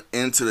again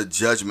into the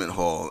judgment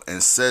hall,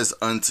 and says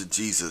unto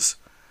Jesus,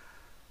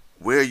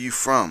 Where are you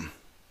from?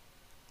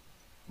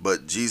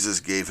 But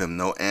Jesus gave him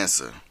no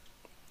answer.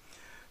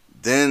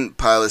 Then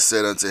Pilate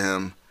said unto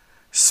him,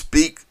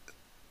 Speakest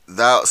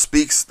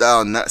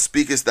thou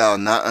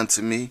not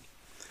unto me?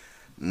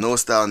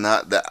 Knowest thou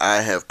not that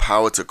I have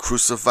power to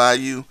crucify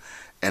you,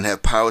 and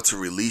have power to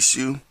release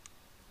you?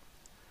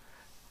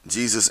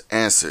 Jesus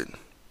answered,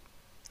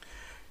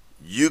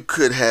 You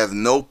could have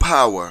no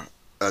power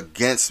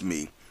against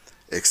me,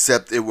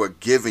 except it were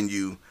given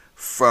you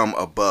from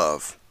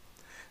above.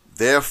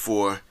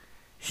 Therefore,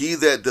 he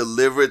that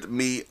delivered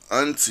me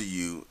unto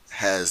you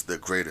has the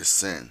greater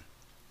sin.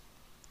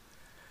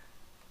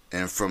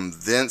 And from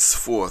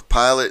thenceforth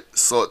Pilate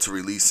sought to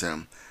release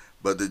him.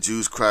 But the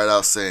Jews cried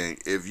out, saying,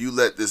 If you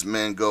let this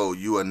man go,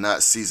 you are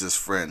not Caesar's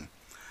friend.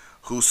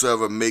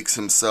 Whosoever makes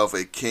himself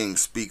a king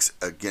speaks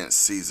against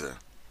Caesar.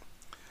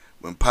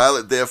 When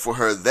Pilate therefore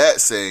heard that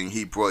saying,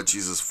 he brought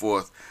Jesus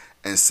forth,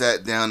 and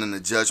sat down in the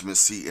judgment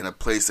seat in a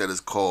place that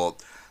is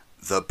called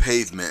the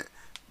Pavement,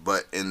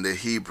 but in the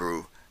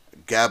Hebrew,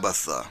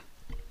 Gabbatha.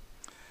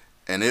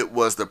 And it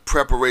was the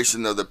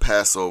preparation of the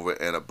Passover,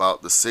 and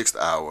about the 6th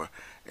hour.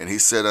 And he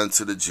said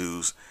unto the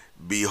Jews,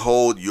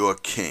 Behold your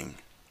king.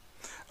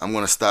 I'm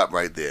going to stop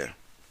right there.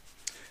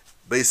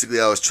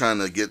 Basically, I was trying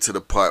to get to the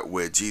part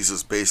where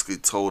Jesus basically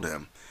told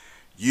him,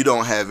 you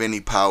don't have any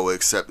power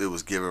except it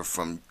was given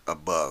from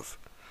above.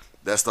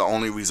 That's the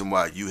only reason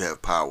why you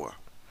have power.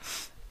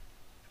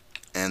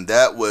 And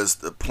that was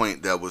the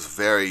point that was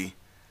very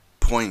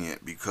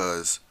poignant,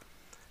 because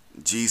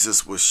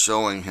Jesus was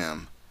showing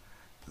him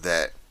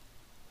that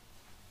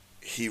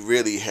he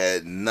really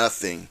had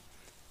nothing.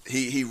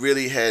 He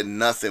really had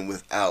nothing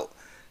without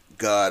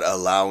God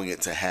allowing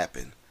it to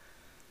happen.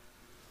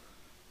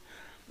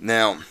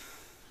 Now,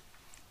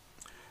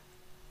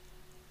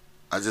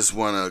 I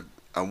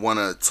want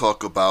to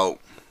talk about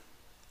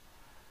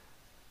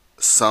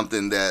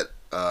something that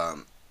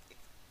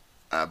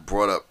I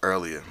brought up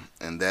earlier,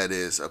 and that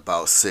is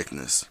about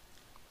sickness.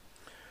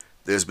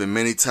 There's been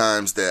many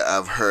times that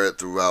I've heard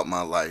throughout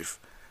my life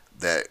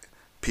that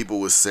people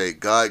would say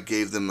God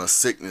gave them a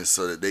sickness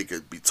so that they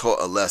could be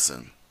taught a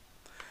lesson.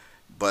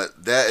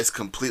 But that is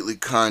completely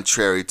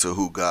contrary to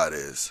who God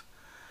is.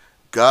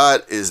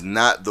 God is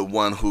not the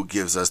one who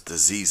gives us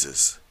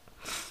diseases.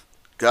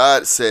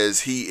 God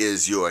says he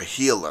is your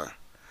healer.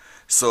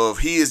 So if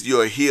he is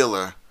your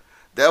healer,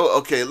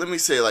 let me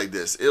say it like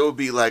this. It would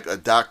be like a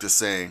doctor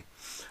saying,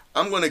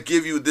 I'm going to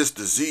give you this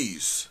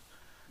disease,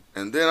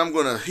 and then I'm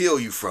going to heal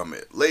you from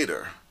it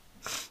later.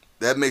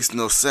 That makes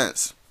no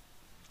sense.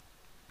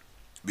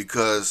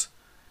 Because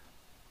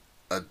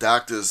a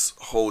doctor's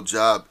whole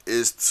job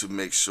is to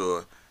make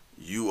sure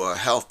you are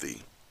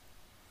healthy.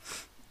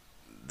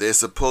 There's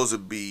supposed to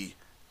be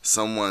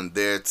someone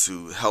there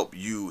to help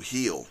you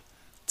heal,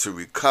 to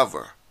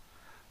recover.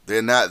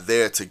 They're not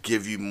there to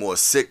give you more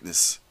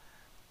sickness.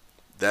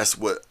 That's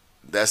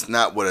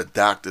not what a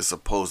doctor's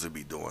supposed to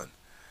be doing.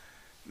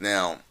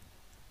 Now,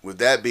 with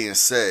that being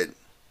said,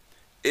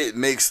 it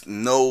makes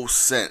no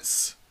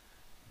sense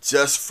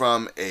just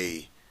from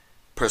a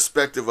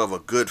perspective of a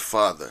good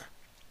father.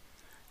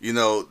 You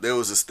know, there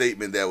was a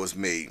statement that was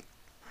made.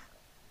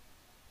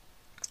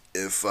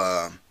 If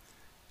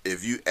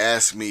you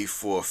ask me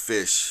for a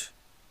fish,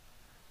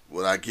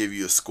 will I give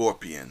you a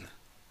scorpion?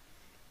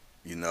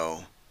 You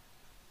know,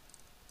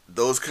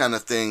 those kind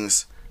of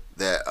things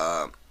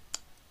that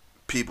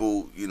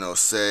people, you know,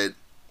 said.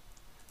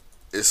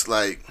 It's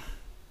like,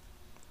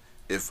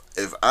 if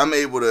I'm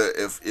able to,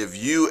 if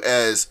you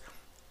as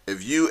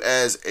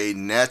a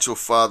natural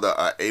father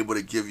are able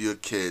to give your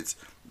kids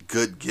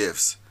good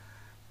gifts,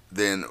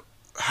 then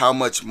how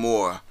much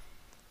more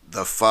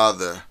the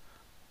Father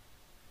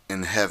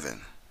in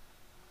heaven?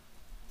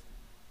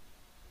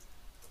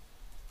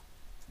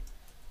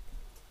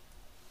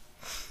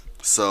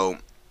 So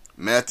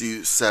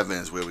Matthew 7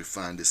 is where we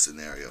find this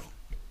scenario.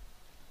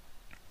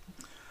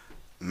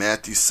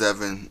 Matthew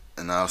 7,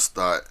 and I'll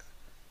start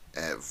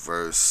at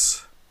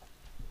verse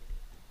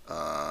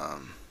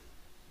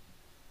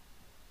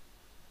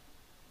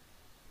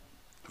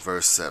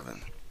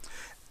 7.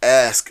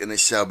 Ask, and it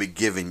shall be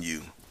given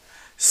you.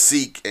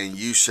 Seek, and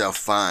you shall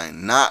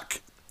find.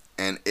 Knock,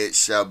 and it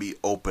shall be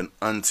opened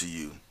unto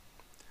you.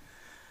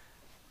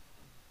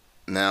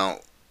 Now,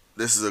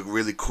 this is a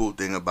really cool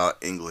thing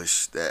about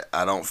English that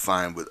I don't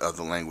find with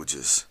other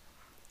languages.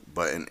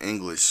 But in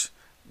English,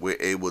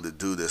 we're able to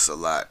do this a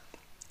lot.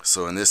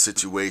 So in this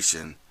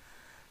situation,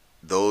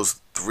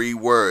 those three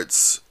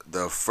words,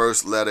 the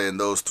first letter in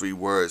those three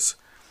words,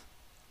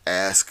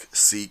 ask,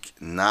 seek,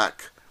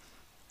 knock,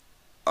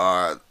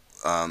 are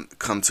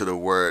come to the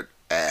word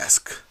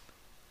ask.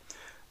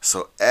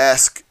 So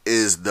ask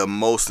is the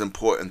most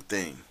important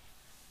thing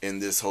in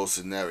this whole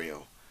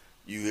scenario.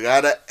 You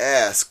gotta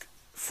ask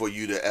for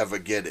you to ever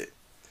get it.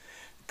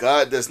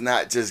 God does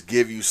not just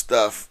give you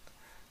stuff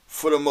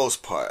for the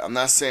most part. I'm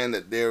not saying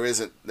that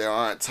there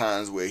aren't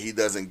times where he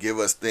doesn't give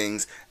us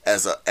things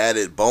as an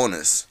added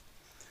bonus,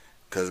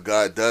 because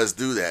God does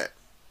do that.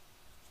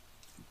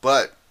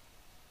 But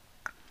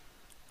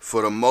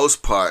for the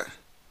most part,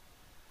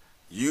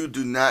 you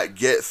do not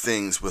get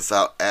things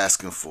without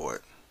asking for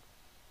it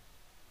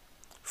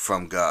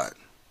from God.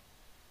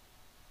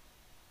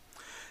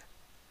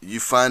 You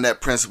find that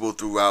principle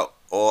throughout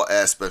all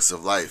aspects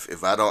of life.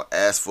 If I don't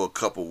ask for a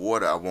cup of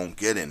water, I won't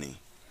get any.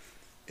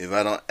 If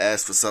I don't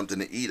ask for something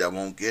to eat, I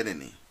won't get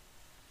any.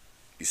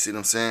 You see what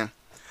I'm saying?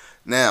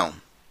 Now,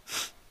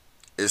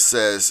 it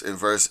says in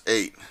verse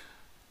 8,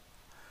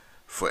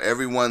 for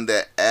everyone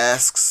that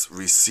asks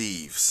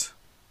receives,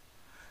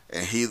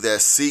 and he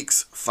that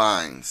seeks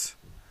finds,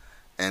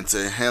 and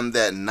to him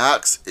that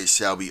knocks it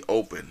shall be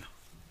open.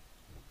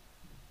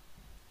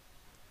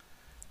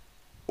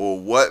 Or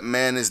what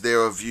man is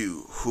there of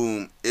you,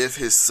 whom if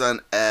his son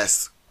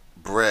asks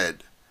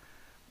bread,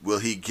 will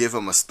he give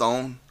him a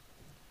stone?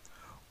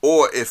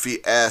 Or if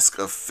he asks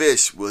a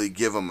fish, will he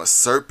give him a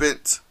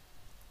serpent?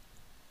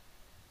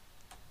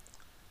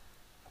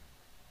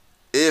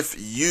 If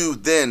you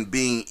then,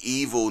 being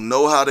evil,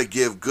 know how to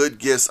give good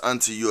gifts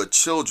unto your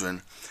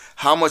children,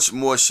 how much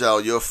more shall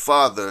your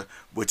Father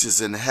which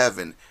is in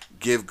heaven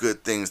give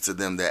good things to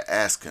them that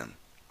ask him?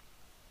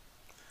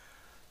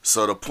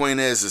 So the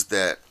point is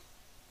that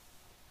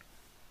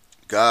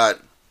God,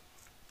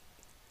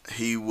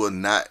 he will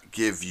not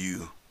give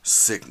you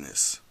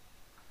sickness.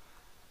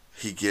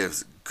 He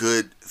gives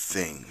good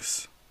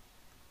things,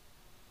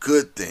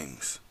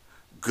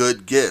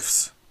 good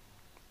gifts.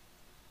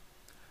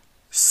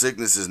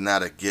 Sickness is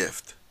not a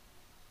gift.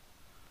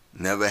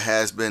 Never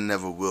has been,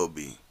 never will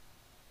be.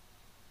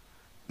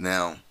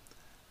 Now,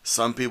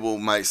 some people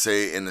might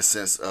say in the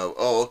sense of,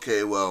 oh,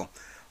 okay, well,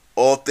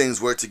 all things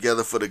work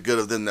together for the good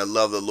of them that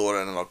love the Lord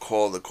and are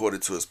called according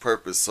to his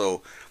purpose.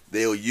 So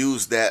they'll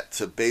use that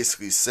to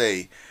basically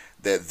say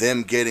that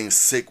them getting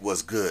sick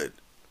was good.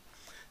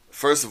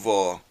 First of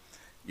all,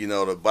 you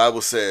know, the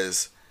Bible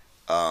says,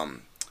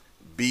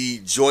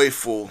 be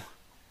joyful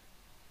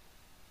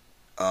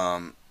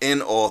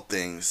in all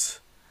things,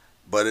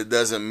 but it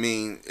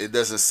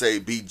doesn't say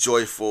be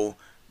joyful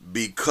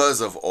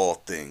because of all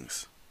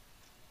things,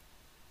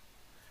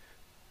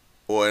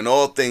 or in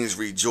all things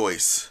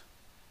rejoice,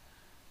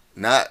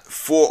 not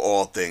for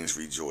all things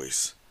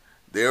rejoice.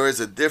 There is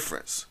a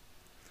difference.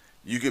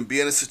 You can be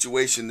in a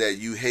situation that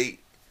you hate,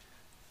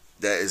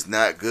 that is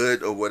not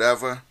good or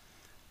whatever,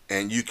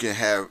 and you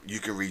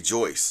can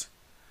rejoice.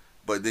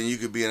 But then you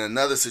could be in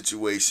another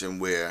situation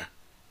where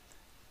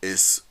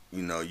it's,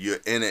 you know, you're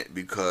in it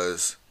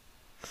because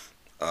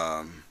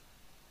I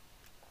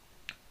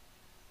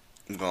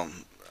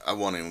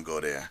won't even go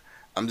there.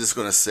 I'm just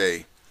going to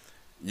say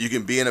you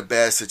can be in a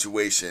bad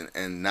situation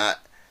and not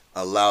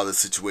allow the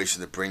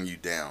situation to bring you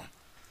down.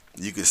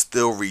 You can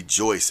still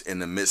rejoice in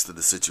the midst of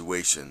the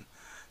situation,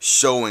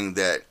 showing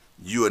that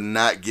you are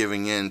not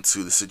giving in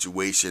to the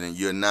situation and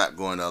you're not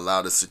going to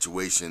allow the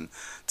situation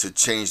to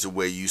change the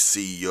way you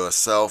see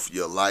yourself,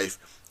 your life,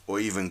 or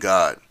even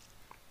God.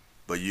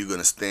 But you're going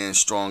to stand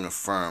strong and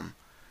firm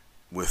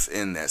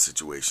within that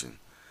situation.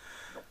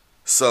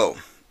 So,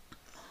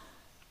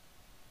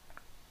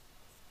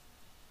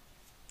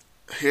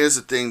 here's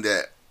the thing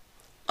that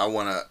I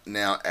want to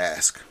now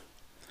ask.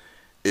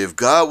 If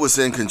God was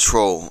in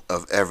control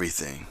of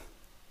everything,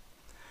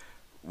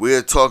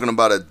 we're talking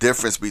about a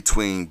difference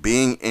between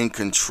being in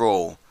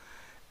control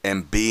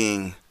and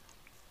being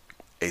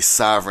a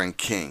sovereign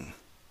king,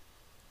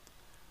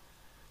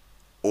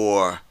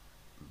 or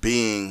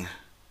being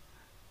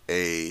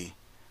a,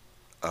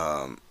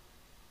 I'm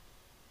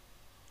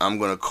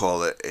going to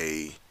call it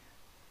a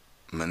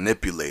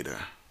manipulator.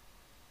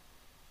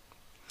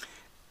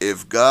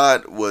 If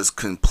God was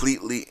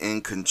completely in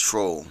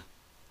control,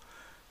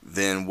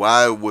 then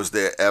why was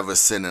there ever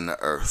sin in the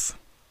earth?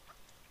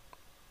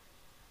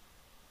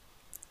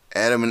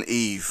 Adam and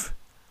Eve,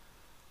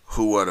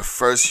 who were the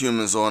first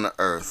humans on the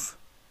earth,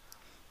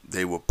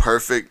 they were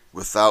perfect,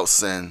 without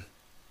sin.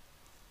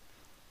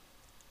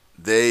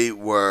 They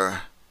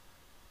were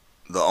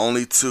the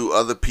only two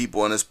other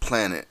people on this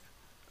planet,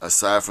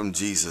 aside from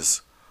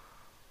Jesus,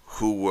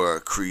 who were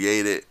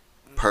created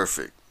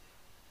perfect.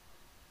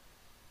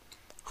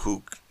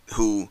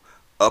 Who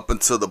up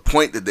until the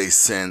point that they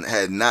sinned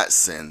had not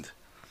sinned,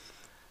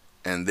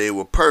 and they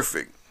were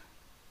perfect.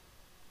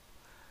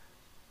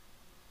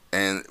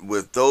 And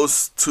with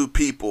those two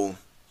people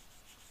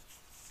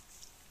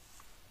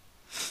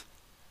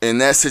in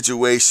that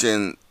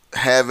situation,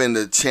 having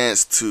the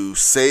chance to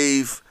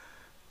save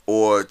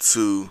or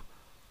to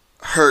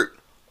hurt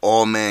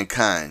all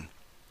mankind,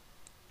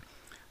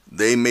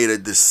 they made a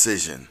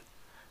decision.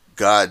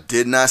 God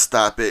did not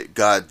stop it.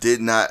 God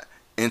did not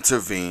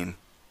intervene.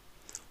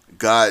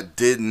 God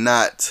did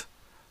not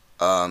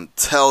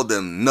tell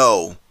them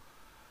no.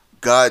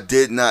 God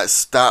did not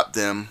stop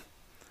them.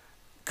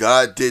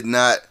 God did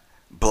not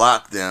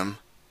block them.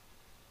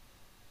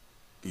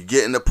 You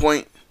getting the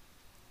point?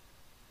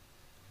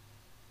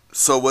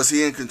 So was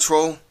he in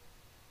control?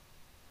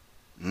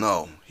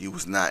 No, he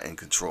was not in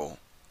control.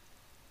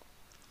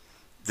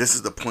 This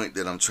is the point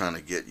that I'm trying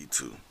to get you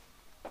to.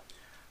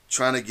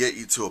 Trying to get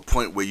you to a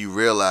point where you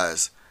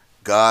realize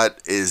God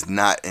is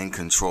not in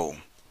control.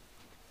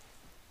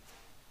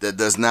 That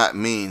does not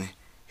mean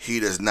he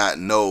does not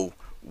know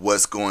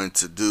what's going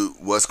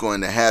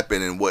to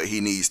happen, and what he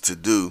needs to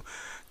do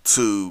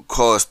to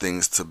cause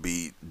things to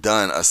be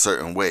done a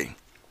certain way.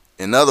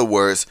 In other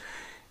words,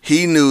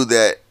 he knew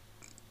that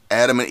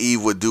Adam and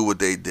Eve would do what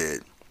they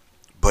did,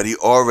 but he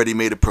already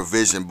made a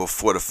provision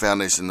before the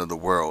foundation of the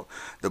world.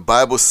 The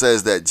Bible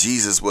says that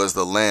Jesus was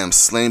the lamb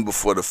slain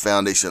before the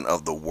foundation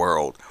of the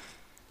world.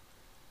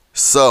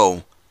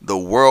 So the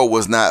world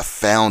was not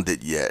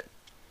founded yet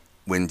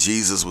when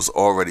Jesus was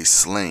already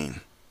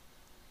slain.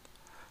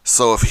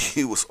 So if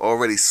he was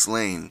already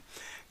slain,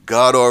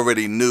 God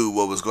already knew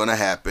what was going to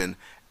happen,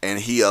 and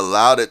he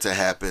allowed it to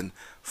happen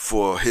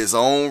for his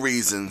own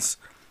reasons,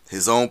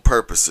 his own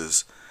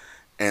purposes.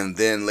 And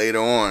then later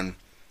on,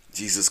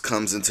 Jesus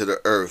comes into the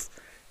earth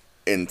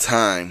in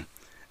time,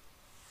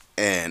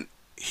 and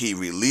he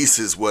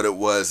releases what it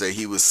was that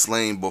he was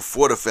slain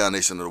before the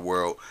foundation of the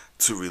world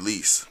to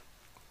release.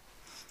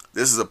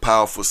 This is a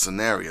powerful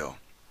scenario.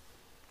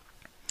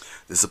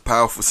 This is a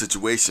powerful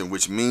situation,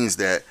 which means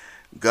that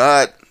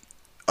God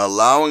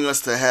allowing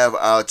us to have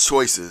our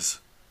choices,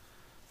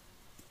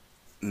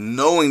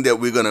 knowing that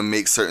we're going to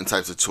make certain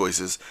types of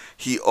choices,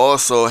 he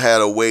also had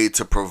a way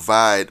to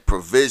provide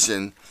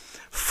provision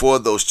for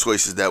those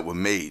choices that were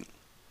made.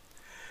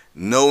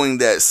 Knowing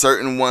that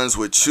certain ones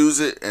would choose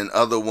it and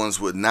other ones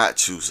would not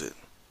choose it.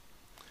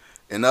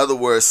 In other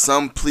words,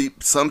 some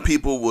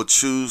people will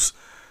choose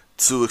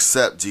to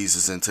accept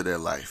Jesus into their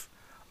life.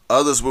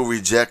 Others will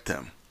reject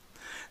him.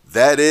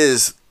 That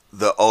is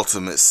the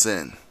ultimate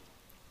sin.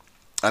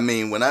 I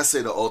mean, when I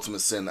say the ultimate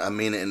sin, I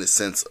mean it in the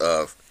sense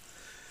of,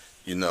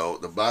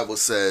 the Bible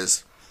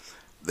says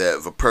that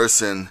if a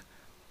person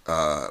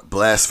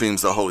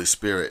blasphemes the Holy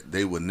Spirit,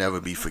 they will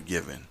never be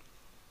forgiven.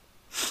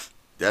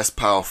 That's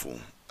powerful.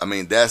 I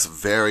mean, that's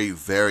very,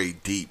 very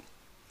deep.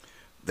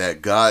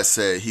 That God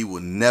said he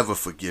will never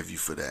forgive you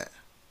for that.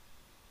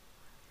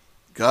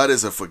 God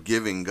is a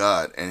forgiving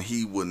God, and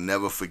he will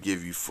never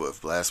forgive you for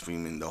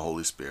blaspheming the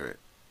Holy Spirit.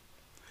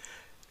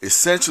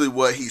 Essentially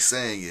what he's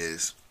saying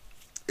is,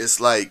 it's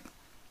like,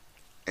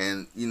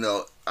 and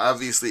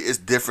obviously it's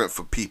different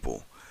for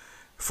people.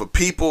 For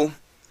people,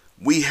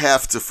 we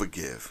have to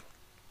forgive.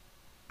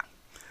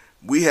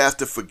 We have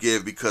to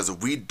forgive, because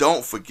if we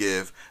don't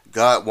forgive,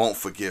 God won't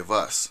forgive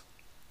us.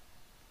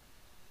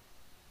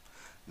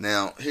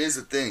 Now, here's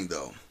the thing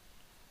though.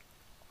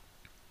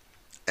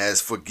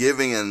 As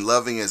forgiving and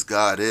loving as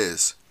God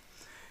is,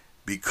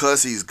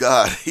 because he's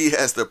God, he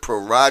has the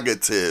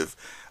prerogative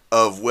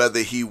of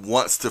whether he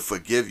wants to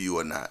forgive you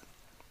or not.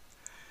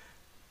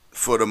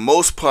 For the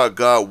most part,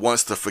 God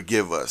wants to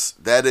forgive us.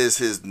 That is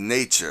his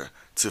nature,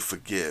 to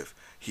forgive.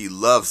 He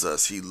loves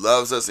us. He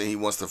loves us, and he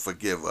wants to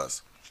forgive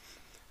us,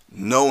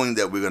 knowing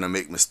that we're going to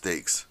make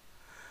mistakes.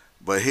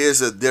 But here's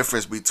the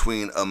difference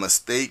between a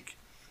mistake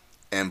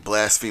and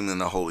blaspheming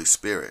the Holy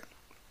Spirit.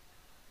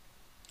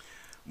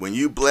 When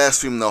you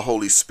blaspheme the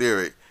Holy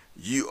Spirit,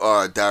 you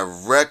are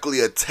directly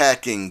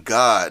attacking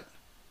God,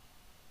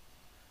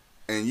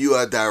 and you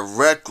are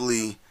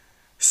directly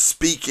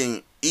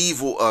speaking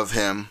evil of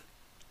him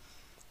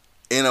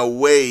in a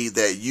way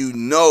that you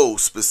know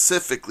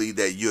specifically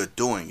that you're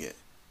doing it.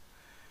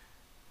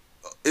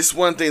 It's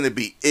one thing to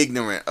be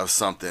ignorant of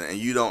something and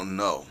you don't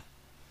know.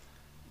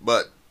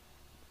 But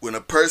when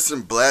a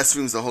person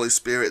blasphemes the Holy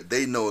Spirit,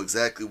 they know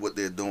exactly what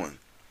they're doing.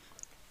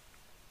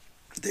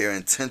 They're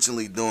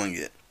intentionally doing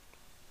it.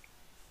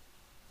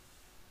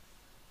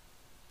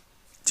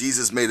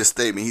 Jesus made a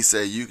statement. He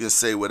said, you can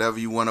say whatever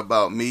you want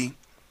about me.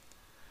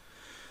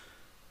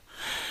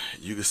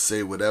 You can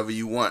say whatever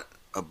you want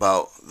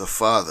about the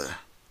Father.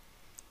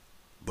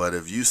 But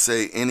if you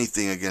say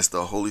anything against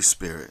the Holy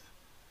Spirit,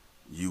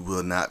 you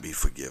will not be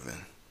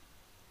forgiven.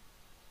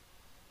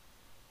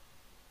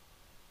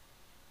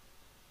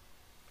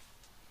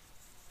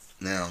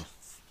 Now,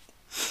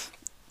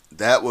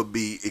 that would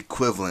be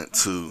equivalent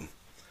to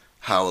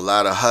how a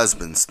lot of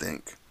husbands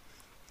think.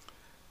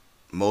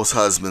 Most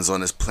husbands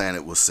on this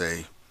planet will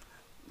say,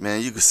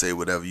 man, you can say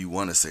whatever you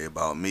want to say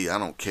about me. I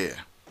don't care.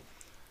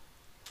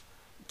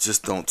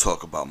 Just don't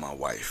talk about my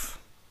wife.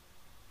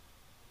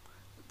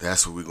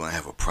 That's where we're going to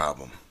have a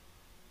problem.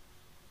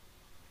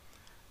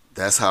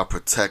 That's how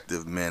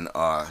protective men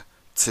are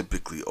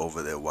typically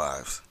over their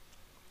wives.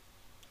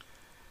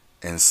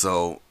 And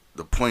so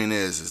the point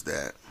is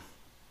that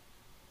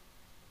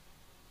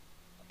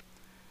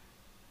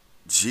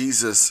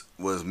Jesus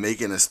was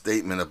making a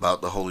statement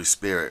about the Holy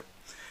Spirit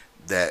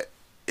that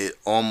it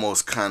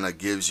almost kind of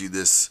gives you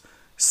this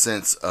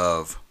sense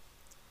of,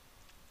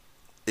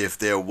 if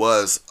there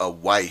was a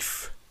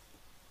wife,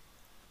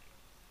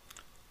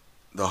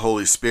 the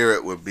Holy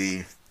Spirit would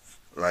be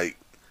like,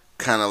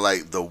 kind of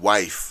like the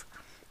wife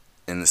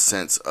in the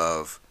sense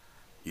of,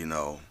 you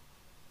know,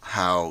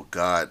 how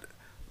God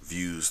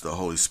views the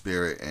Holy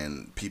Spirit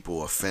and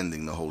people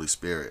offending the Holy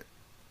Spirit.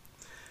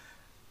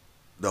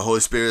 The Holy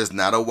Spirit is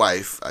not a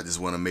wife. I just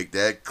want to make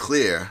that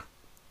clear,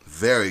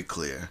 very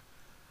clear.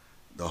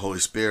 The Holy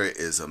Spirit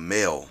is a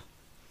male.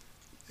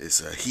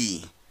 It's a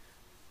he.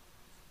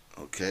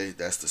 Okay,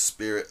 that's the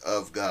Spirit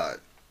of God.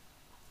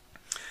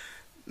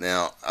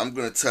 Now, I'm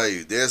going to tell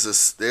you, there's a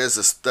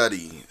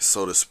study,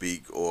 so to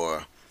speak,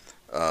 or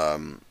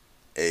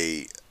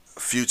a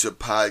future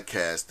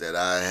podcast that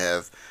I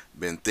have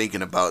been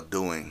thinking about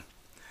doing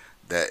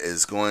that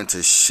is going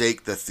to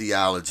shake the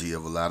theology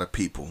of a lot of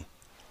people.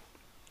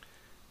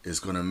 It's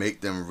going to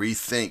make them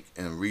rethink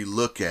and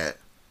relook at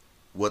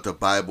what the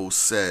Bible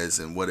says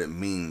and what it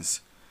means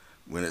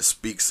when it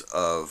speaks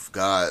of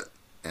God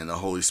and the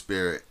Holy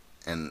Spirit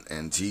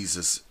and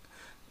Jesus.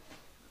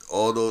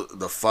 Although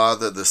the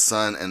Father, the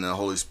Son, and the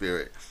Holy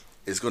Spirit,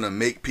 is going to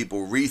make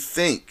people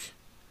rethink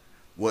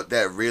what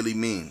that really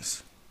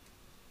means.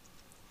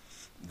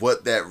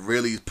 What that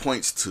really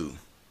points to.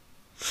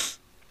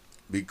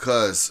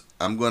 Because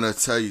I'm going to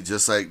tell you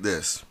just like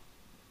this.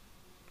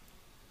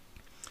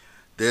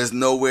 There's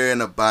nowhere in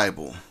the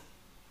Bible.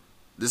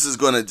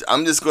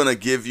 I'm just going to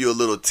give you a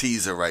little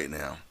teaser right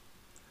now.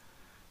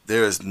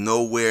 There is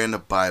nowhere in the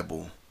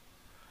Bible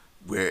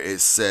where it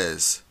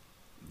says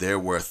there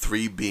were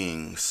three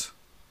beings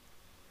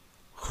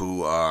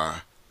who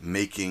are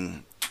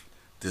making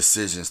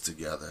decisions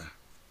together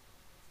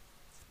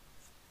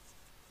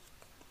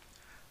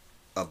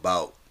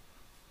about,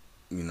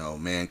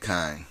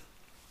 mankind.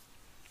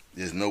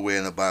 There's nowhere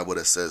in the Bible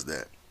that says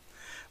that.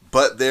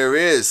 But there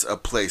is a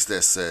place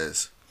that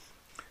says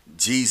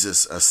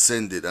Jesus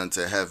ascended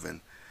unto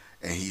heaven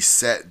and he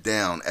sat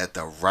down at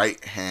the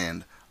right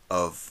hand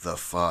of the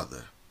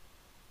Father.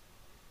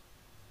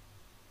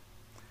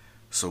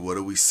 So what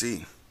do we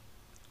see?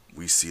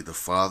 We see the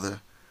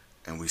Father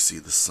and we see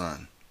the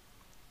Son.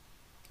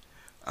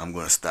 I'm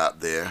going to stop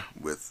there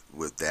with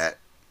that,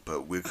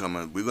 but we're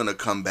going to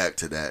come back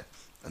to that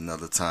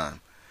another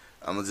time.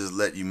 I'm going to just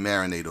let you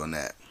marinate on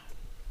that.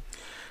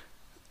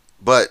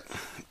 But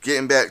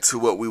getting back to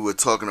what we were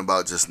talking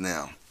about just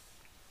now.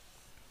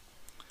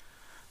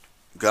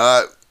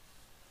 God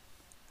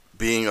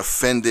being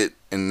offended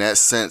in that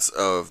sense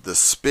of the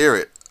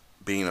Spirit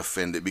being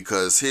offended,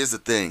 because here's the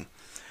thing.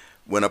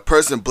 When a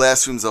person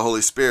blasphemes the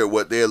Holy Spirit,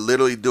 what they're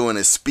literally doing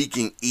is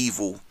speaking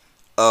evil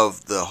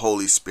of the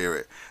Holy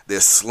Spirit. They're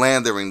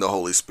slandering the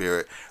Holy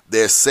Spirit.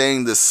 They're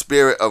saying the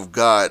Spirit of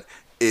God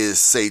is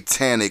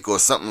satanic or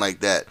something like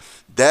that.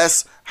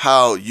 That's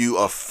how you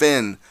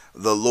offend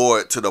the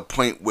Lord to the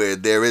point where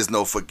there is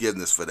no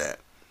forgiveness for that.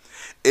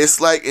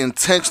 It's like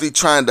intentionally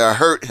trying to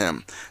hurt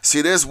him.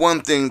 See, there's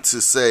one thing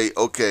to say,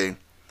 okay,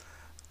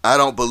 I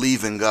don't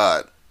believe in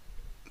God.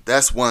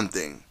 That's one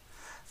thing.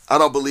 I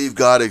don't believe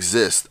God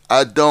exists.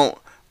 I don't,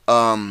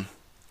 or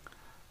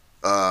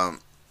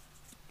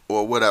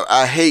whatever.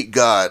 I hate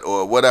God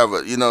or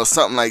whatever,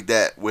 something like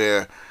that,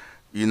 where,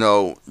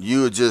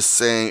 you're just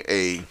saying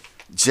a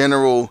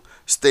general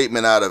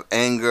statement out of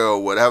anger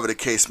or whatever the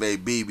case may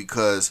be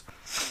because,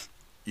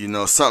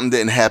 something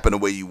didn't happen the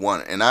way you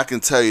want it. And I can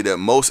tell you that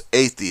most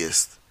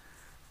atheists,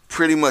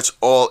 pretty much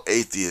all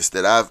atheists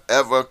that I've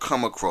ever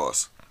come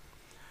across,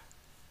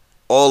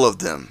 all of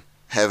them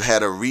have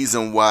had a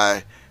reason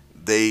why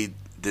they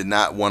did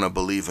not want to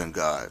believe in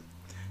God.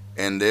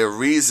 And their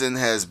reason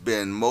has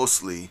been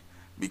mostly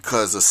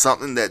because of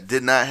something that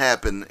did not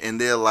happen in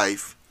their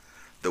life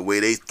the way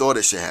they thought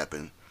it should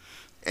happen.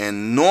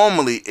 And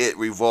normally it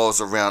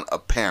revolves around a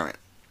parent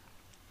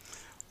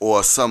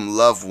or some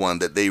loved one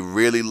that they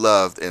really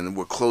loved and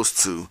were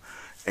close to,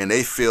 and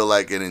they feel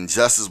like an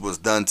injustice was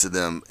done to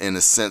them in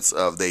the sense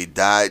of they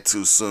died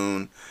too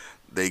soon,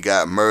 they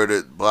got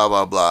murdered, blah,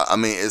 blah, blah. I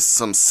mean, it's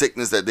some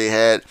sickness that they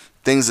had,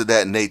 things of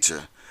that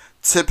nature.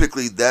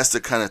 Typically, that's the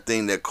kind of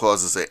thing that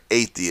causes an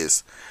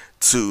atheist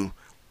to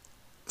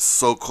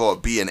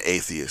so-called be an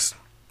atheist.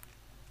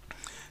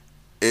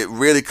 It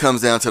really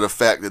comes down to the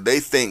fact that they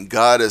think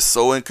God is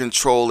so in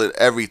control of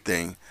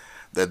everything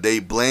that they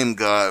blame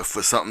God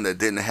for something that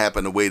didn't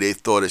happen the way they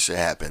thought it should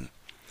happen.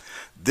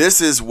 This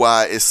is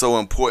why it's so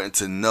important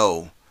to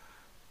know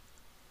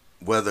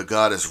whether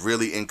God is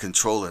really in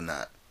control or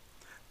not,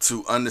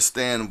 to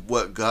understand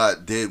what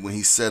God did when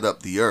he set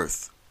up the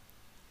earth.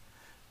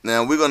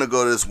 Now, we're going to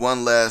go to this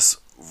one last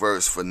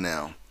verse for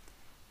now,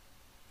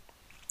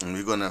 and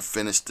we're going to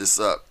finish this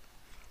up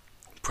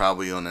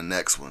probably on the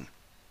next one.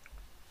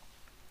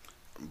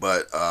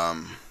 But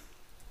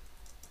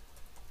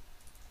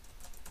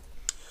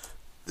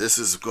this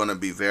is going to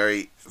be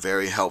very,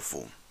 very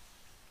helpful.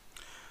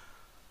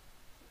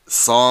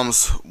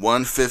 Psalms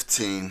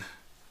 115,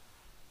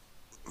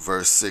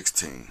 verse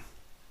 16.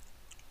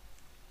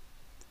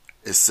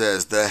 It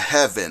says, the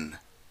heavens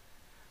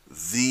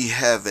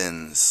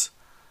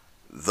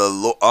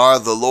are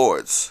the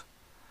Lord's,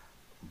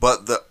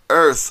 but the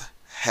earth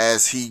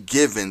has he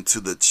given to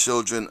the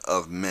children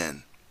of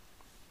men.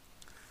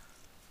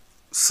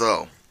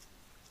 So,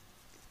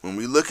 when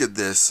we look at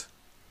this,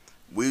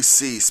 we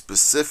see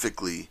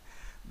specifically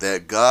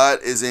that God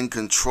is in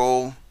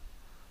control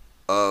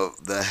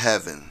of the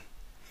heaven.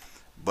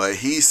 But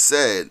he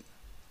said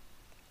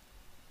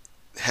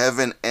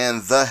heaven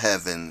and the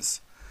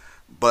heavens,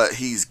 but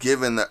he's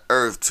given the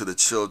earth to the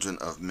children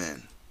of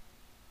men.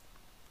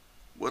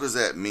 What does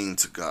that mean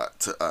to God,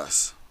 to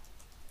us?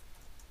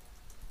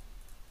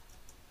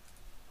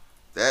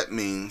 That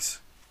means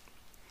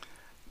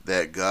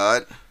that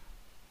God,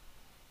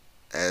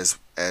 as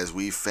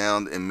we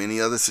found in many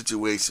other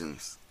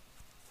situations,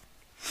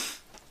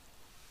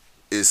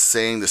 is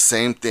saying the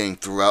same thing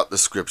throughout the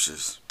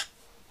scriptures.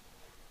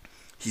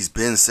 He's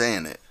been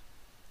saying it.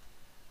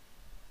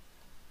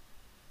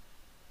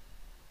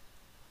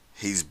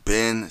 He's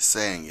been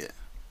saying it.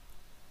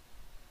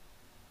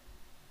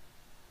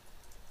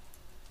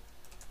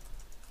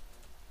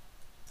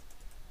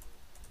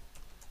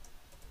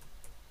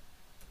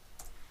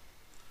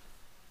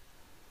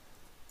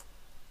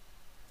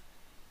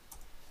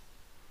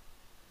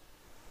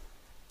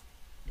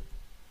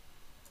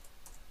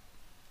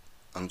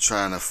 I'm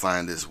trying to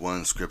find this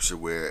one scripture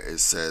where it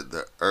said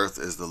the earth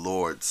is the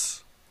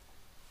Lord's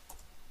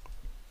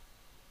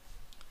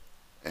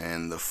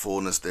and the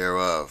fullness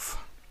thereof.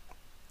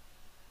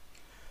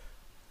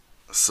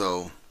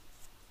 So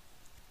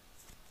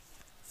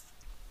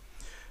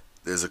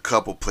there's a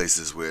couple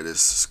places where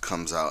this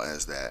comes out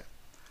as that.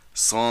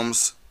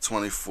 Psalms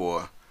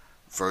 24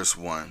 verse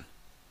 1.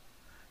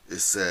 It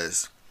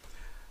says,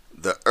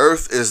 the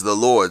earth is the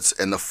Lord's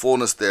and the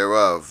fullness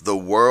thereof, the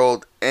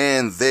world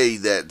and they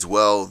that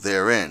dwell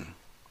therein.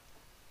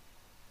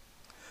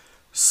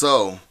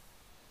 So,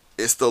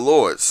 it's the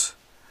Lord's,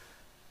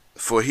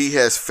 for he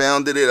has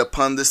founded it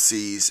upon the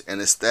seas and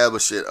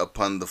established it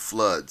upon the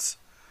floods.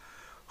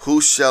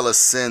 Who shall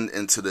ascend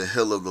into the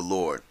hill of the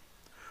Lord?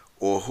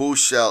 Or who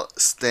shall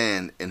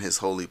stand in his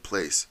holy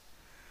place?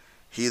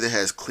 He that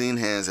has clean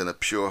hands and a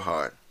pure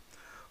heart,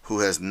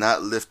 who has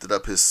not lifted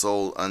up his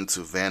soul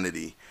unto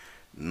vanity,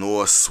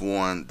 nor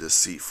sworn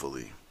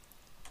deceitfully.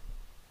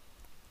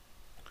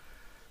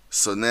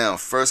 So now,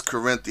 1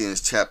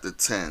 Corinthians chapter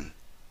 10,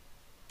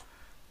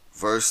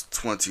 verse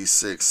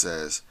 26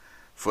 says,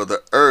 for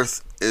the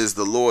earth is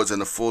the Lord's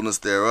and the fullness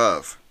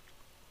thereof.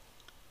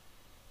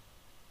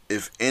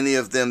 If any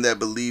of them that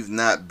believe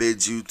not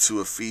bid you to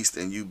a feast,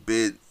 and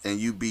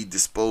you be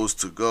disposed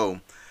to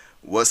go,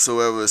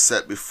 whatsoever is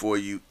set before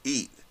you,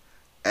 eat,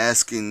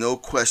 asking no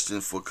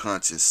question for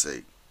conscience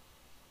sake.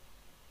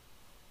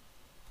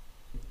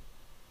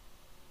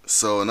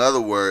 So in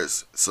other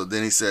words, so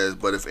then he says,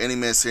 but if any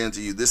man say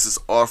unto you, this is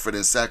offered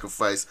in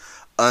sacrifice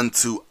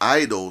unto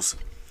idols,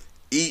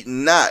 eat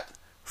not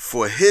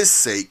for his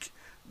sake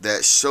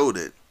that showed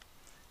it,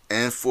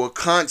 and for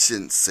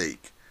conscience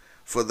sake,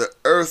 for the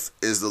earth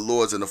is the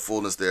Lord's and the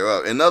fullness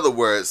thereof. In other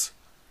words,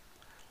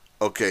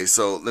 okay,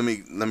 so let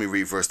me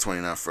read verse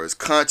 29 first.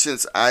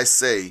 Conscience, I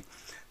say,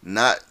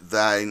 not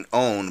thine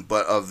own,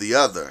 but of the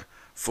other.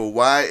 For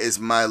why is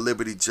my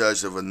liberty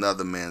judged of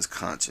another man's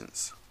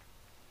conscience?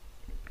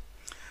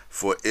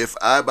 For if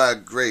I by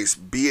grace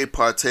be a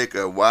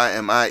partaker, why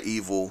am I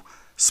evil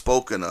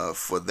spoken of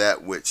for that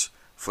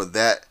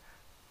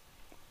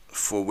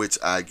for which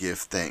I give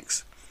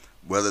thanks?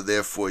 Whether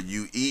therefore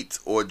you eat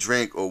or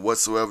drink or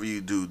whatsoever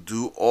you do,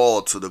 do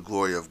all to the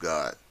glory of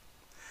God.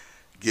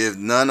 Give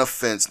none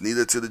offense,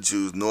 neither to the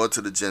Jews, nor to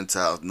the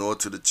Gentiles, nor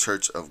to the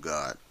church of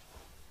God.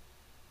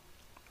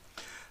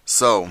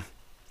 So,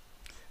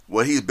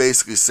 what he's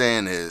basically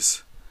saying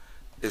is,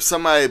 If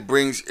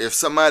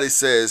somebody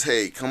says,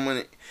 hey, come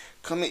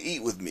and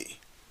eat with me,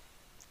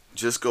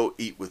 just go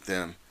eat with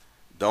them.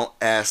 Don't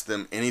ask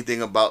them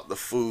anything about the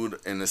food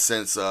in the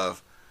sense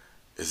of,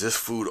 is this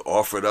food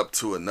offered up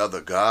to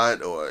another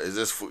god, or is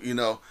this food,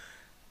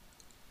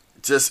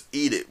 just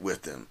eat it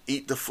with them.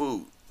 Eat the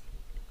food.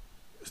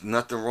 There's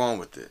nothing wrong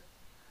with it.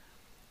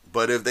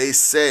 But if they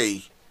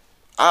say,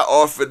 I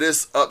offer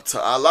this up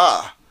to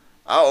Allah,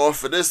 I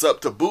offer this up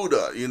to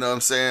Buddha, you know what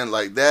I'm saying,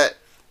 like that,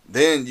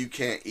 then you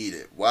can't eat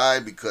it. Why?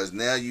 Because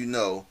now you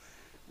know,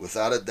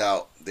 without a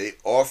doubt, they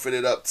offered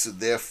it up to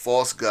their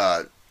false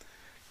god,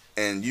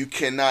 and you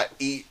cannot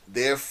eat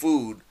their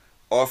food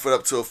offered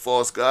up to a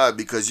false god,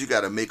 because you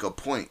got to make a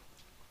point.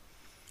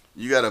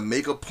 You got to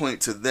make a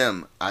point to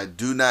them. I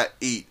do not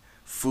eat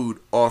food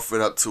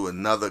offered up to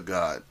another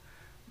god.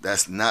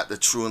 That's not the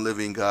true and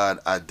living God.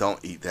 I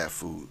don't eat that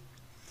food.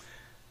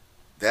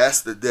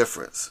 That's the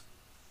difference.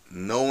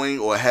 Knowing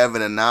or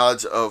having a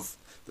knowledge of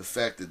the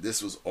fact that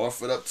this was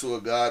offered up to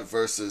a god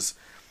versus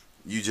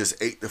you just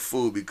ate the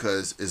food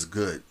because it's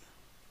good.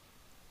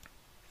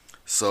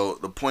 So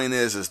the point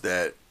is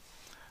that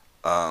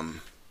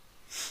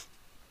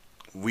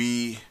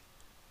we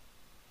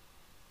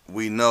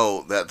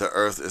know that the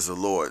earth is the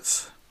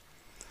Lord's,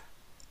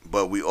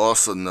 but we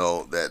also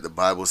know that the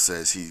Bible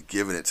says He's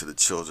given it to the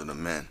children of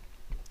men.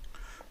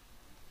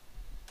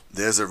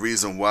 There's a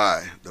reason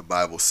why the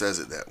Bible says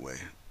it that way.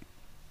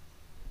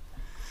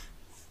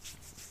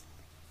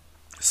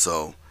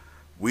 So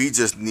we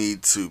just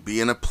need to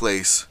be in a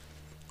place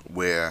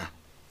where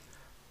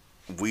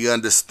we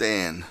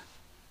understand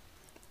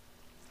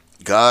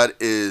God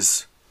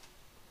is,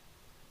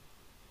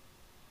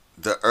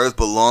 the earth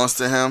belongs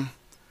to Him,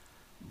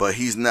 but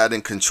He's not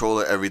in control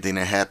of everything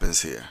that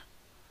happens here.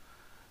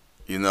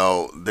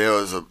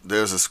 There's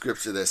a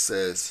scripture that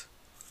says,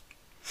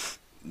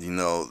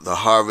 the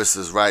harvest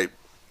is ripe,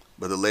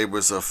 but the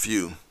laborers are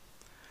few.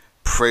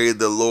 Pray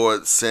the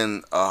Lord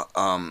send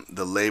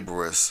the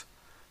laborers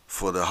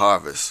for the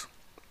harvest.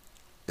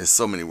 In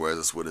so many words,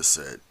 that's what it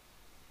said.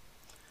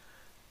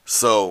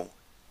 So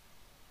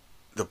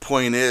the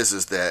point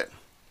is that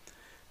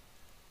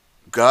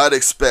God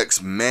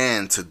expects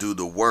man to do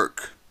the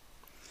work,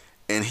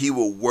 and He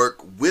will work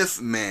with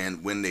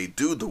man when they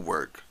do the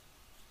work.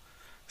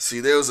 See,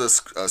 there was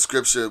a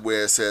scripture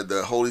where it said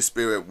the Holy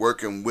Spirit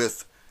working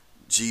with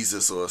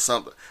Jesus or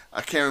something.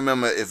 I can't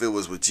remember if it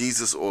was with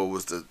Jesus or it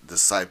was the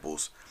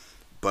disciples.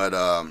 But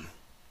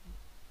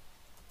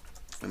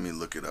let me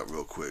look it up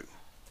real quick.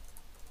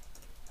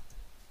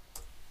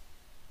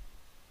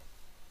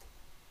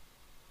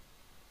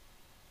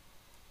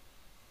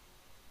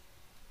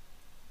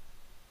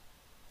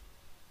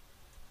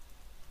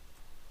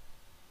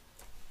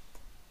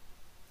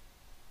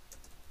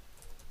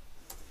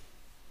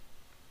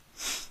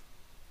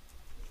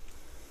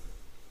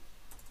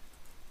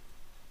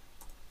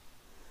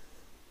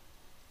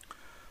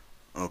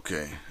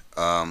 Okay,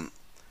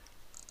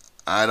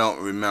 I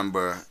don't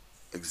remember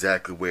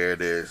exactly where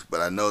it is,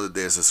 but I know that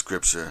there's a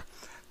scripture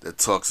that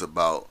talks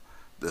about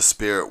the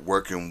Spirit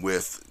working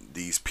with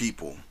these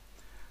people,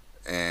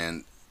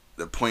 and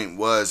the point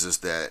is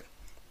that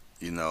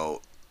the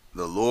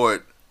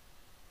Lord,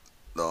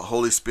 the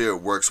Holy Spirit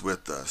works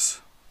with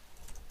us.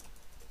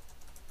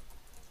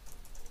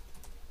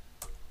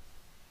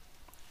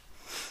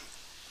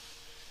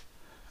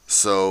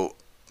 So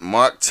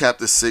Mark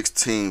chapter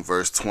 16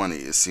 verse 20,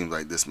 it seems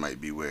like this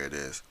might be where it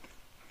is.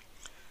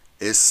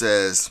 It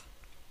says,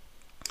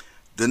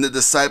 then the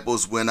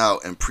disciples went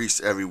out and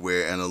preached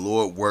everywhere, and the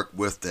Lord worked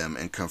with them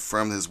and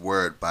confirmed His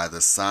word by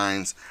the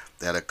signs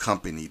that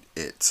accompanied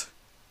it.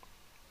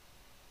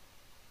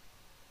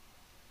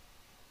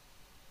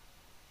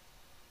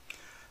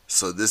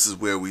 So this is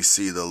where we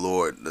see the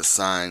Lord, the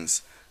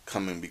signs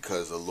coming,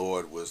 because the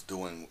Lord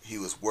He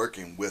was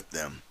working with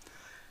them.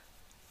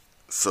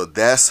 So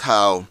that's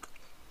how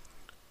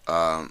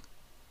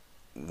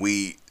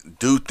we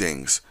do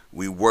things.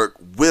 We work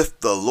with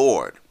the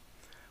Lord.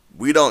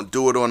 We don't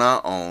do it on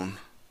our own.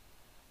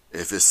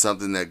 If it's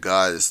something that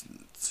God is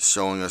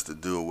showing us to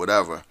do or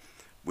whatever,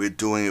 we're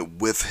doing it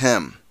with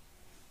Him.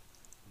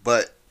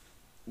 But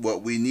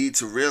what we need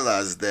to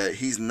realize is that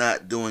He's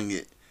not doing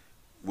it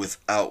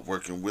without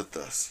working with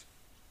us.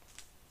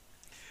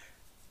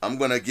 I'm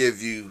going to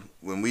give you,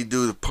 when we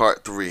do the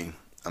part 3,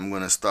 I'm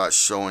going to start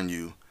showing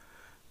you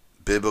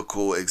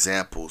biblical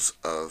examples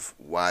of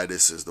why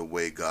this is the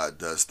way God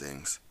does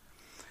things.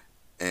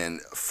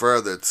 And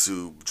further,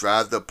 to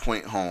drive the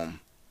point home,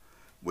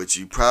 which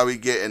you're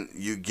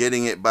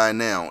getting it by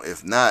now.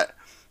 If not,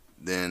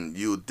 then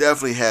you'll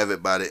definitely have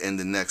it by the end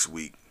of next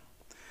week,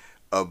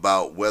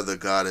 about whether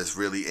God is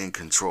really in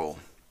control.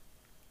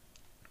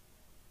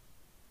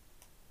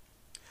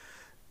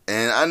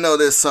 And I know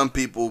there's some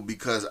people,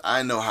 because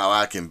I know how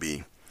I can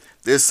be,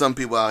 there's some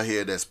people out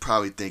here that's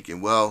probably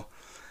thinking, well,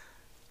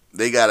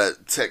 they got a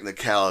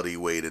technicality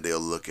way that they'll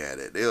look at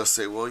it. They'll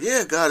say, well,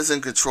 yeah, God is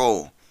in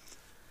control,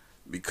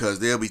 because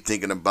they'll be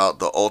thinking about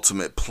the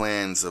ultimate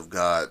plans of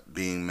God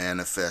being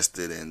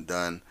manifested and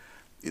done,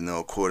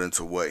 according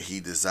to what He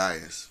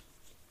desires.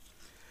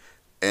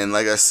 And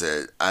like I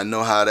said, I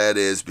know how that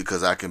is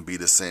because I can be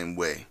the same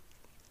way.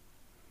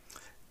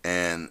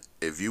 And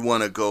if you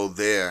want to go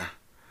there,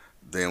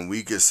 then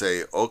we could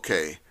say,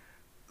 okay,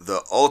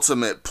 the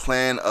ultimate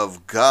plan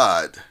of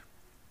God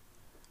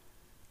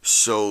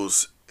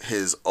shows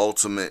his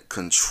ultimate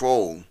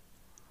control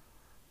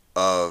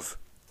of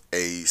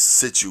a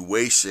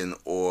situation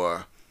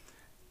or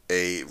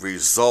a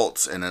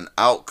result and an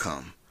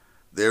outcome.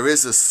 There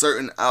is a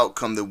certain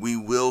outcome that we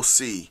will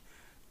see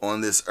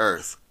on this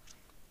earth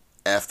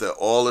after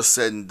all is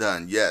said and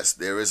done. Yes,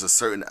 there is a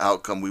certain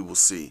outcome we will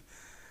see.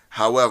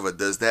 However,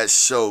 does that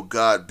show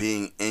God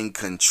being in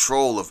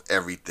control of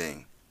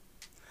everything?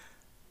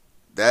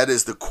 That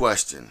is the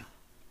question.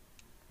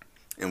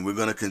 And we're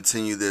going to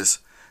continue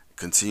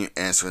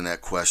answering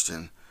that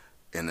question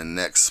in the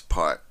next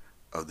part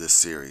of this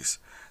series.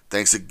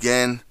 Thanks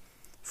again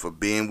for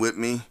being with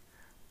me.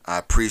 I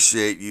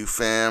appreciate you,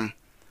 fam.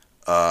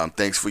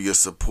 Thanks for your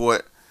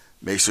support.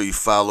 Make sure you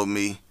follow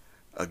me.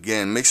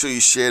 Again, make sure you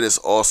share this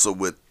also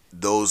with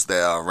those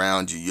that are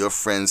around you, your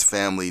friends,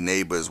 family,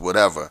 neighbors,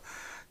 whatever.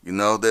 You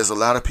know, there's a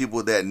lot of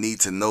people that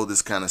need to know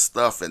this kind of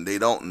stuff and they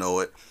don't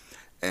know it.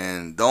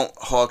 And don't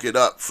hawk it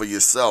up for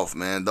yourself,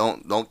 man.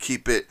 Don't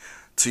keep it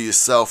to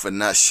yourself and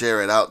not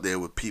share it out there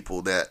with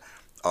people that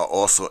are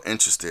also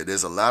interested.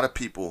 There's a lot of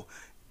people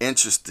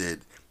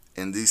interested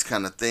in these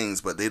kind of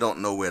things, but they don't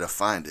know where to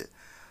find it.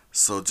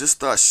 So just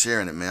start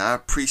sharing it, man. I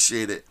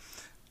appreciate it.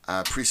 I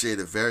appreciate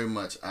it very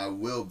much. I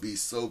will be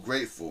so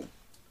grateful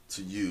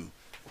to you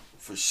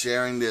for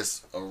sharing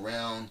this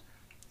around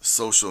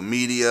social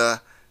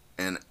media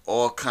and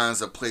all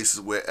kinds of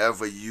places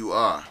wherever you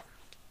are.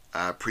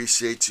 I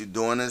appreciate you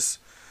doing this.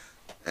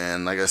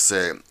 And like I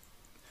said,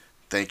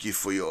 thank you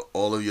for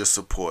all of your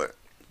support.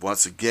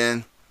 Once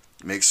again,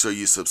 make sure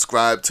you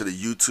subscribe to the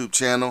YouTube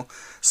channel.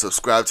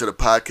 Subscribe to the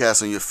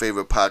podcast on your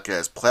favorite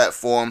podcast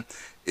platform.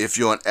 If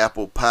you're on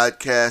Apple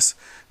Podcasts,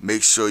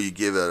 make sure you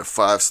give it a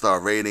 5-star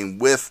rating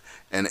with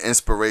an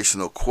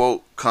inspirational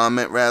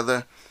comment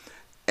rather.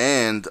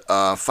 And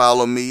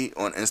follow me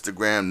on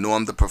Instagram,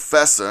 Norm the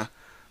Professor.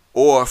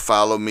 Or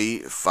follow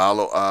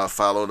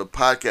the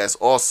podcast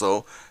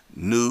also,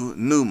 New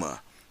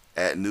Numa,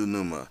 at New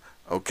Numa.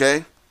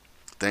 Okay?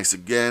 Thanks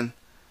again.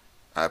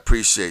 I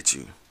appreciate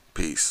you.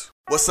 Peace.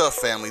 What's up,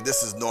 family?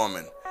 This is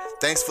Norman.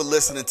 Thanks for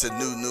listening to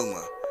New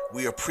Numa.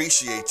 We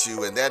appreciate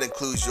you, and that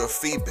includes your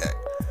feedback.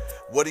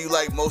 What do you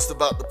like most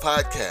about the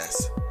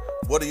podcast?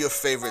 What are your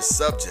favorite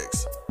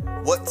subjects?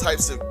 What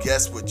types of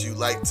guests would you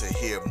like to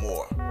hear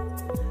more?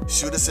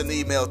 Shoot us an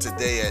email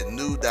today at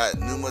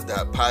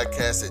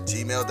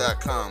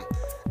new.numa.podcast@gmail.com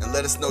and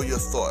let us know your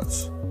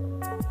thoughts.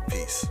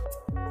 Peace.